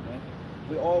the Lord, man.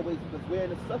 We're always, because we're in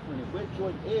the suffering. If we're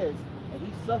joint heirs and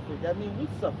he suffered, that means we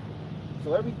suffer.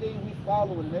 So everything we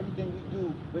follow and everything we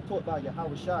do, we're taught by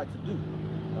Yahweh Shai to do.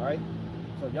 Alright?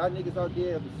 So y'all niggas out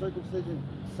there of the circumcision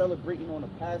celebrating on the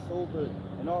Passover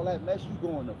and all that mess, you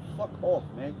going to fuck off,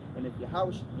 man. And if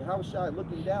Yahweh Shai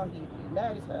looking down, he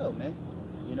mad as hell, man.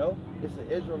 You know, it's an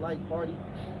Israelite party.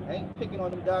 I ain't picking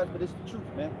on them guys, but it's the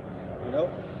truth, man. You know,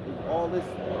 it's all this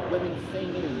women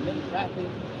singing and men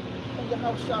rapping. And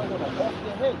Yahweh Shai want to off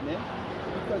their head, man.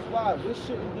 Because why? We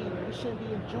shouldn't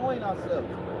be enjoying ourselves.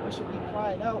 We should be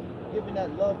crying out, giving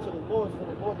that love to the Lord for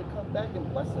the Lord to come back and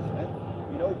bless us, man.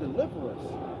 You know, deliver us.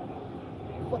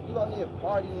 Fuck you out here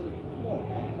partying. Come on,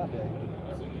 man. My bad.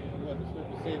 What the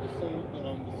scripture say, the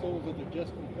souls of the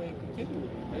just complain continually.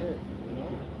 Yeah. You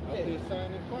know, out there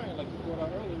sighing and crying like you brought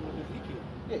out earlier with Ezekiel.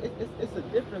 Yeah, it's a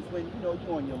difference when, you know,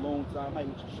 you're on your alone time, like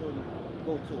with your children,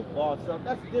 go to a bar or something.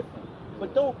 That's different.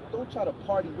 But don't try to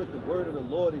party with the word of the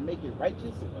Lord and make it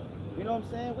righteous. You know what I'm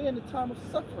saying? We're in a time of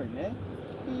suffering, man.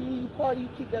 You party, you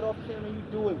keep that off camera, you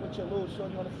do it with your little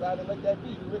shorty on the side and let that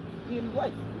be. You in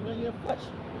life, you're in flesh.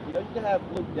 You know, you can have a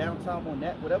little downtime on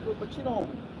that, whatever, but you don't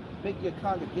make your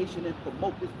congregation and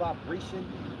promote this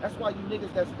vibration. That's why you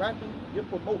niggas that's rapping, you're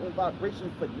promoting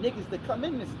vibrations for niggas to come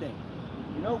in this thing.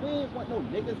 You know, we ain't want no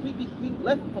niggas. We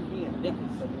left from being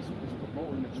niggas. So it's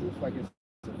promoting the truth like it's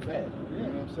a fad. You know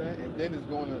what I'm saying? And then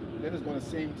it's gonna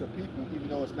seem to people, even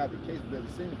though it's not the case, but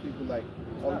it's seem to people like,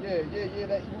 oh yeah,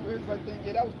 that Israelite thing,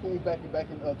 yeah, that was cool back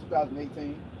in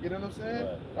 2018. You know what I'm saying?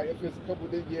 Right. Like if it's a couple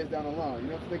of years down the line, you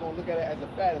know, so they're gonna look at it as a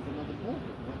fad, as another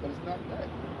movement, but it's not that.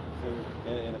 So,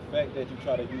 and the fact that you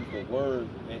try to use the word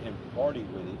and party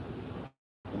with it,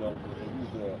 you know,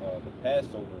 use the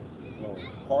Passover, you know,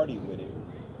 party with it.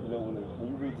 You know, when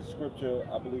you read the scripture,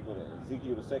 I believe in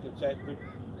Ezekiel the 2nd chapter,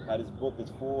 how this book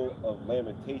is full of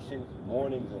lamentations,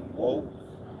 mournings, and woe.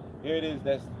 Here it is.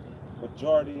 That's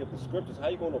majority of the scriptures. How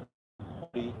you going to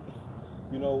party,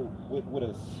 you know, with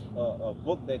a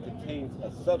book that contains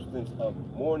a substance of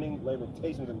mourning,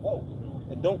 lamentations, and woe?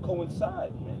 It don't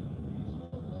coincide, man.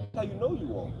 That's how you know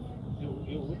you are.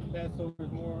 Which Passover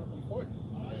is more important?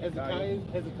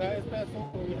 Hezekiah's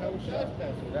Passover or Yahushua's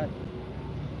Passover? Exactly.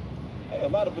 Hey, a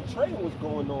lot of betrayal was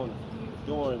going on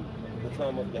during the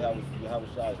time of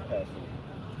Yahushua's Passover.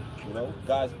 You know,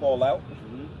 guys fall out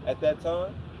at that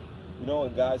time, you know,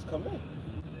 and guys come in.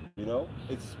 You know,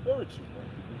 it's spiritual.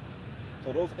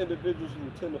 So those individuals who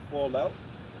tend to fall out,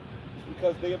 it's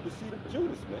because they have the seed of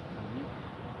Judas, man.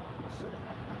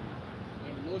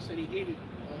 And the Lord said he hated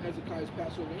Hezekiah's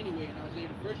Passover anyway in Isaiah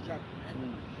the 1st chapter,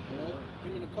 man. You know,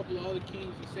 him and a couple of other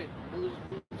kings, he said, those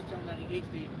groups tell them that he hates,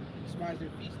 they despise their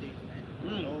feast days,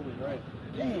 man. Oh, right.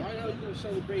 Damn. Why are you going to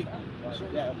celebrate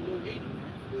something that the Lord hated,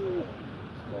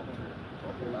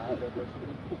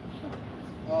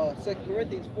 man? 2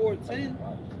 Corinthians 4:10,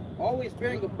 always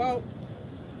bearing about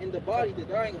in the body the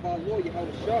dying of our Lord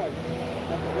Yahushua,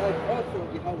 that the life also of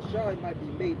Yahushua might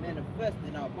be made manifest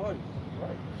in our bodies.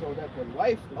 Right. So that the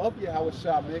life of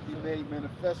Yahushua may be made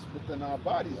manifest within our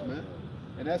bodies, man.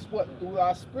 And that's what? Through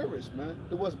our spirits, man.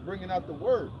 Through us bringing out the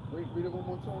word. Read it one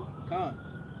more time.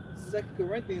 2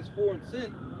 Corinthians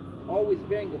 4:10, always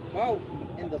bearing about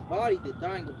in the body the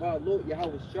dying of our Lord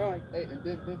Yahushua. Hey, and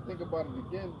then think about it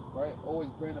again, right? Always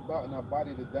bearing about in our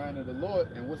body the dying of the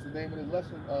Lord. And what's the name of the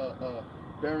lesson?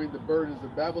 Bearing the burdens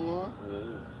of Babylon.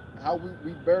 How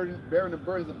we bearing the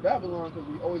burdens of Babylon, because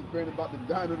we always bearing about the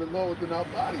dying of the Lord within our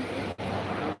bodies, man. You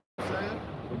know what I'm saying?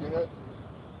 Forget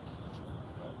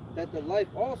that the life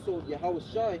also of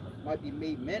Yahushua might be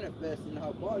made manifest in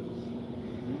our bodies.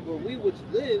 For we which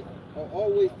live are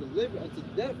always delivered unto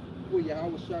death for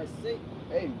Yahushua's sake.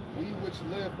 Hey, we which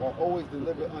live are always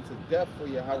delivered unto death for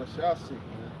Yahushua's sake,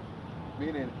 man.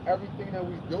 Meaning everything that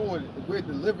we're doing, we're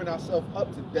delivering ourselves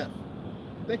up to death.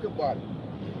 Think about it.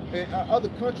 In other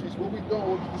countries, what we doing,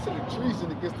 what we consider treason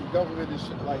against the government and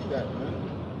shit like that, man. You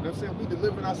know what I'm saying? We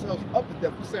delivering ourselves up to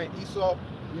death. We saying, Esau,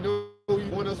 you know you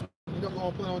want us, you know what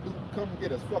I'm plan on do, come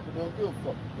get us, fuck, we don't give a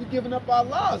fuck. We giving up our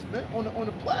lives, man, on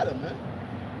the platter, man.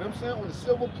 You know what I'm saying? On the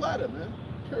silver platter, man.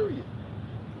 Period.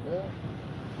 Yeah.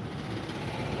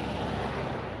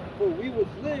 For we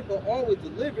which live are always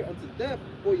delivered unto death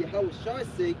for Yahushua's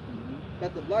sake,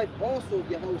 that the life also of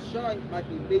Yahushua might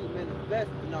be made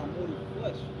manifest in our mortal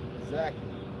flesh. Exactly.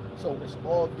 So it's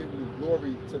all giving the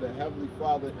glory to the Heavenly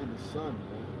Father and the Son,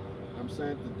 man. I'm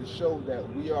saying to show that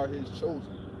we are His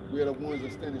chosen. We are the ones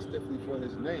that standing stiffly for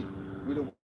His name. We're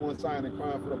the ones sighing and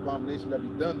crying for the abomination that be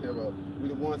done thereof. We're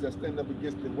the ones that stand up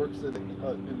against the works of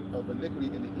iniquity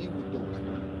and the evil doers,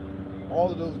 man.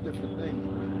 All of those different things,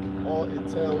 man. All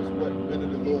entails what men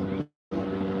of the Lord do. You know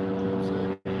what I'm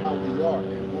saying? How we are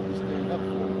and what we stand up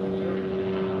for.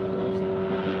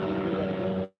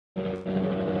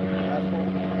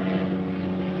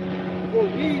 For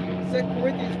we, 2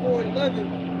 Corinthians 4:11,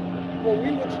 for we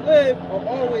which live are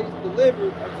always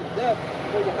delivered unto death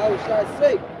for Yahushua's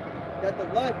sake, that the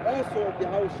life also of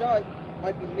Yahushua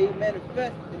might be made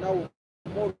manifest in our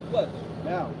mortal flesh.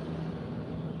 Now,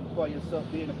 you call yourself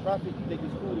being a prophet, you think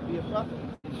it's cool to be a prophet?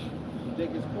 You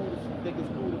think it's cool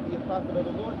to be a prophet of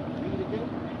the Lord? Read it again.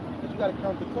 But you gotta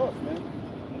count the cost, man.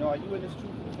 You know, are you in this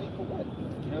truth for faith for what?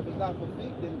 You know, if it's not for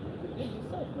faith, then condemn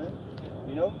yourself, man.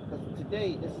 You know, because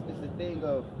today it's a thing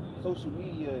of social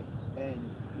media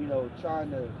and, you know, trying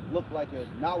to look like a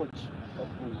knowledge of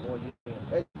who, or you're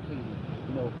educated,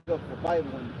 you know, pick up the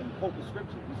Bible and quote the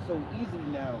scriptures. It's so easy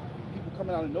now. People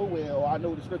coming out of nowhere, oh, I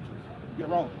know the scriptures. You're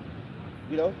wrong.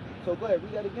 You know? So go ahead,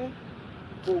 read that again.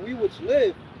 For we which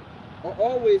live are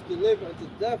always delivered unto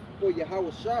death for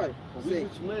Yahweh Shai. For we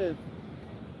which live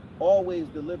always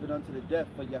delivered unto the death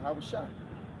for Yahweh Shai.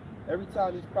 Every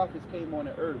time these prophets came on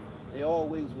the earth, they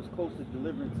always was close to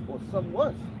deliverance, or some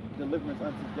was deliverance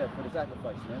unto death for the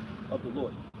sacrifice, man, of the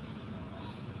Lord.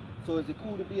 So is it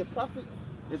cool to be a prophet?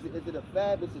 Is it a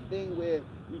fad? It's a thing where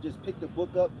you just pick the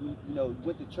book up, you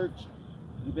went to church,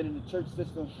 you've been in the church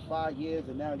system for 5 years,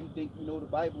 and now you think you know the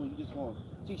Bible and you just want to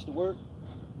teach the word?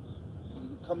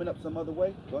 You coming up some other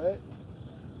way? Go ahead.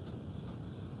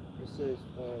 It says,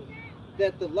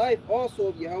 that the life also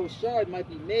of Yahweh Shai might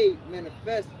be made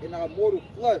manifest in our mortal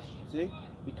flesh. See?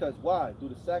 Because why? Through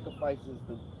the sacrifices,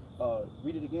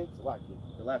 read it again, Salaki,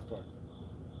 the last part.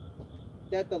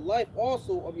 That the life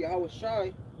also of Yahweh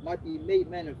Shai might be made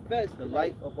manifest. The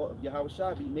life of Yahweh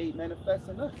Shai be made manifest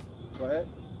in us. Go ahead.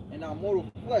 In our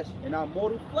mortal flesh. In our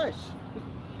mortal flesh.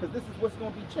 Because this is what's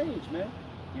going to be changed, man.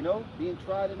 You know, being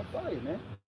tried in the fire, man.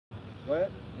 Go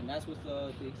ahead. And that's what's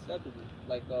the acceptable.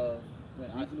 Like when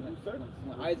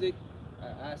Isaac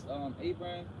asked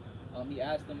Abraham, he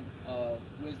asked him,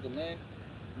 where's the land?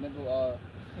 Remember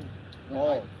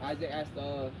when Isaac asked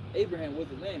Abraham, where's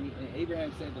the land? And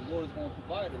Abraham said the Lord is going to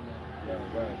provide the land.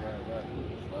 Right.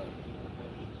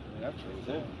 That's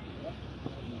true.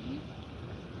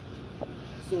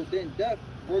 So then death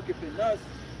worketh in us,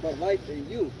 but life in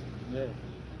you. Yeah.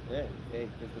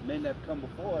 Because the men that come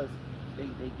before us,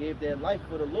 they gave their life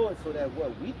for the Lord so that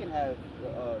we can have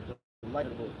the light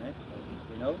of the Lord, man.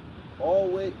 You know?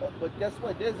 Always, but guess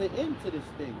what? There's an end to this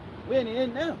thing. We're in the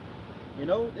end now. You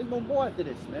know? There's no more after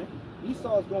this, man.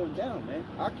 Esau's going down, man.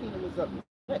 Our kingdom is up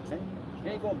next, man.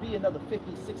 There ain't gonna be another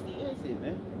 50, 60 years here,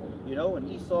 man. You know, and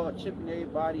Esau chipping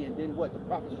everybody, and then what? The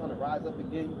prophets trying to rise up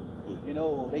again. You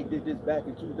know, they did this back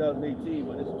in 2018,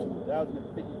 but it's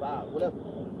 2055, whatever.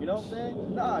 You know what I'm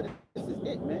saying? Nah, this is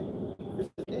it, man. This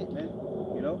is it, man.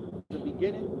 You know, the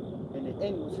beginning and the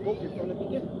end was spoken from the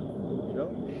beginning. You know,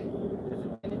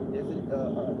 there's a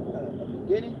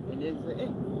beginning and there's an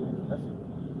end. That's it.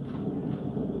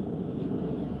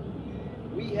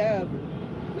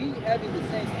 We having the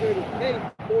same spirit of faith,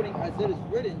 according as it is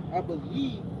written, I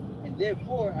believe, and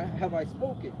therefore have I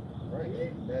spoken.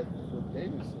 Right. That's what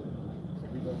David said.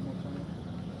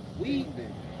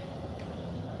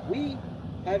 We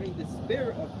having the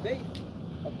spirit of faith,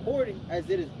 according as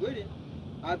it is written,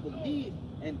 I believe,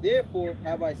 and therefore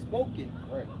have I spoken.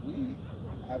 Right. We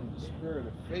having the spirit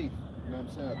of faith, you know what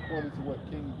I'm saying? According to what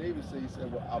King David said, he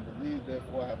said, well, I believe,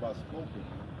 therefore have I spoken.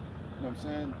 You know what I'm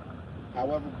saying?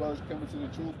 However, brothers coming to the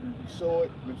truth, you saw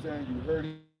it, you know what I'm saying? You heard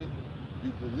it,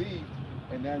 you believed,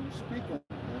 and now you speak on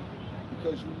it, man.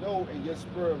 Because you know and your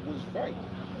spirit was right.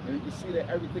 And you can see that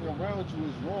everything around you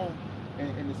is wrong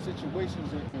and the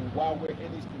situations and why we're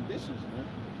in these conditions, man.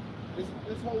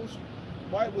 This whole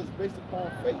Bible is based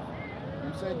upon faith. You know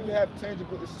what I'm saying? You have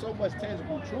tangible, there's so much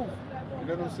tangible truth. You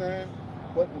know what I'm saying?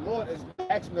 But the Lord is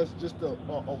asking us just to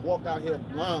walk out here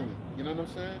blindly. You know what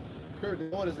I'm saying?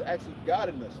 The Lord is actually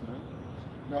guiding us, man.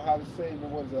 You know how the saying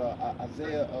was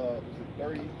Isaiah was it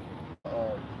 30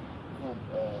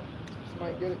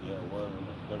 somebody get it? Yeah,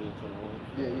 30 and 21.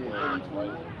 Yeah, 30 and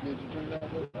 21. Yeah, did you bring that up?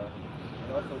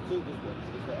 And also too,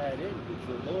 just to add in,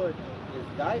 the Lord is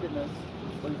guiding us,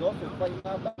 but he's also fighting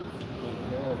our battles.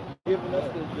 Giving us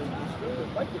the strength to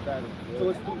fight the battle. So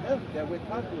it's through him that we're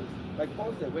conquerors. Like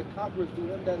Paul said, we're conquerors through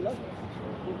him that loves us.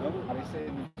 You know how they say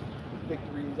the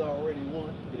victory is already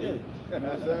won. Yeah. You know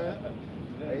what I'm saying?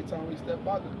 Every time we step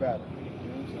out the battle. You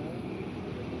know what I'm saying?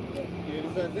 It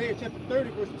is Isaiah chapter 30,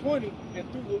 verse 20,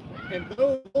 and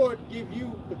though the Lord give you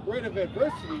the bread of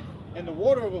adversity and the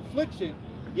water of affliction,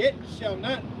 yet shall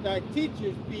not thy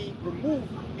teachers be removed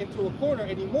into a corner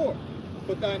anymore,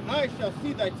 but thine eyes shall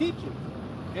see thy teachers,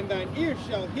 and thine ears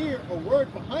shall hear a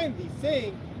word behind thee,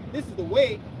 saying, this is the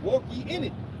way, walk ye in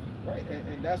it. Right,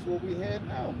 and that's what we had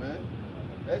now, man.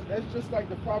 That's just like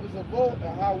the prophets of old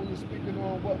and how we were speaking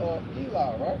on what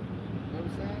Eli, right? You know what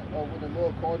I'm saying? Or when the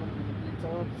Lord called him 3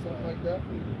 times or something like that.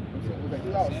 You know what I'm saying? Was that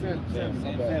Eli or Samuel?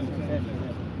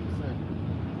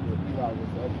 Eli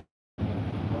was up.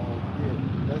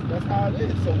 Yeah, that's how it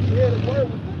is. So we hear the word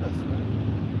within us, man.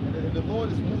 And the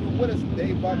Lord is moving with us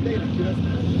day by day to get us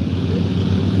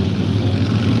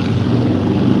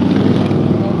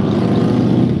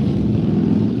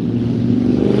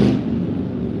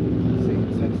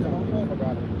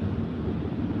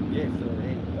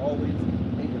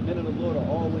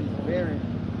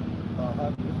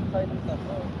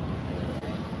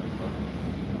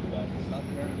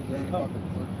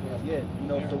Yeah, you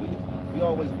know, so we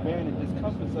always bearing the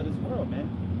discomforts of this world, man.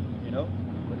 You know,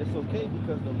 but it's okay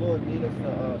because the Lord made us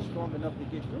strong enough to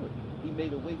get through it. He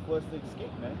made a way for us to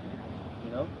escape, man.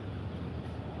 You know,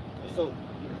 So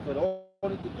all to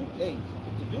do, hey,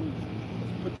 to do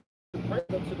is put the prayer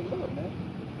up to the Lord, man.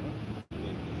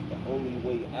 The only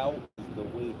way out is the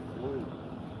way through.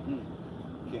 You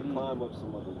can't climb up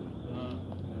some other way.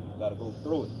 You gotta go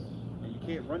through it. And you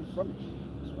can't run from it.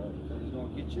 That's right. It's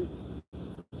gonna get you.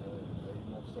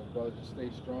 So, brother, just stay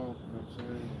strong. You know what I'm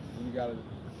saying? When you got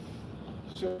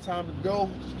a short time to go,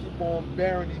 just keep on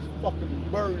bearing these fucking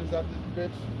burdens out this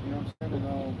bitch. You know what I'm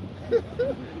saying?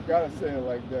 And gotta say it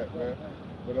like that, man.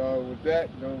 But with that,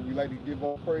 you know, we like to give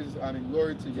all praises, honor, and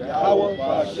glory to Yahweh,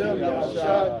 Ba'ashem,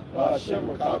 Yahushua,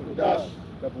 Ba'ashem, Rakakadash,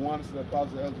 that belongs to the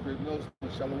thousands of elders, great mills,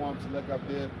 Shalom, select out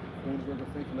there, doing the work of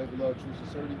faith and labor, love, truth,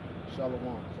 sincerity.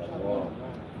 Shalom. Shalom.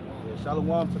 Yeah,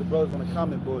 shalom to the brothers on the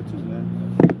comment board too, man.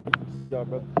 See y'all,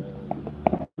 brother.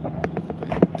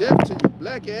 Death to you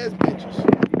black ass bitches.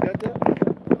 You got that?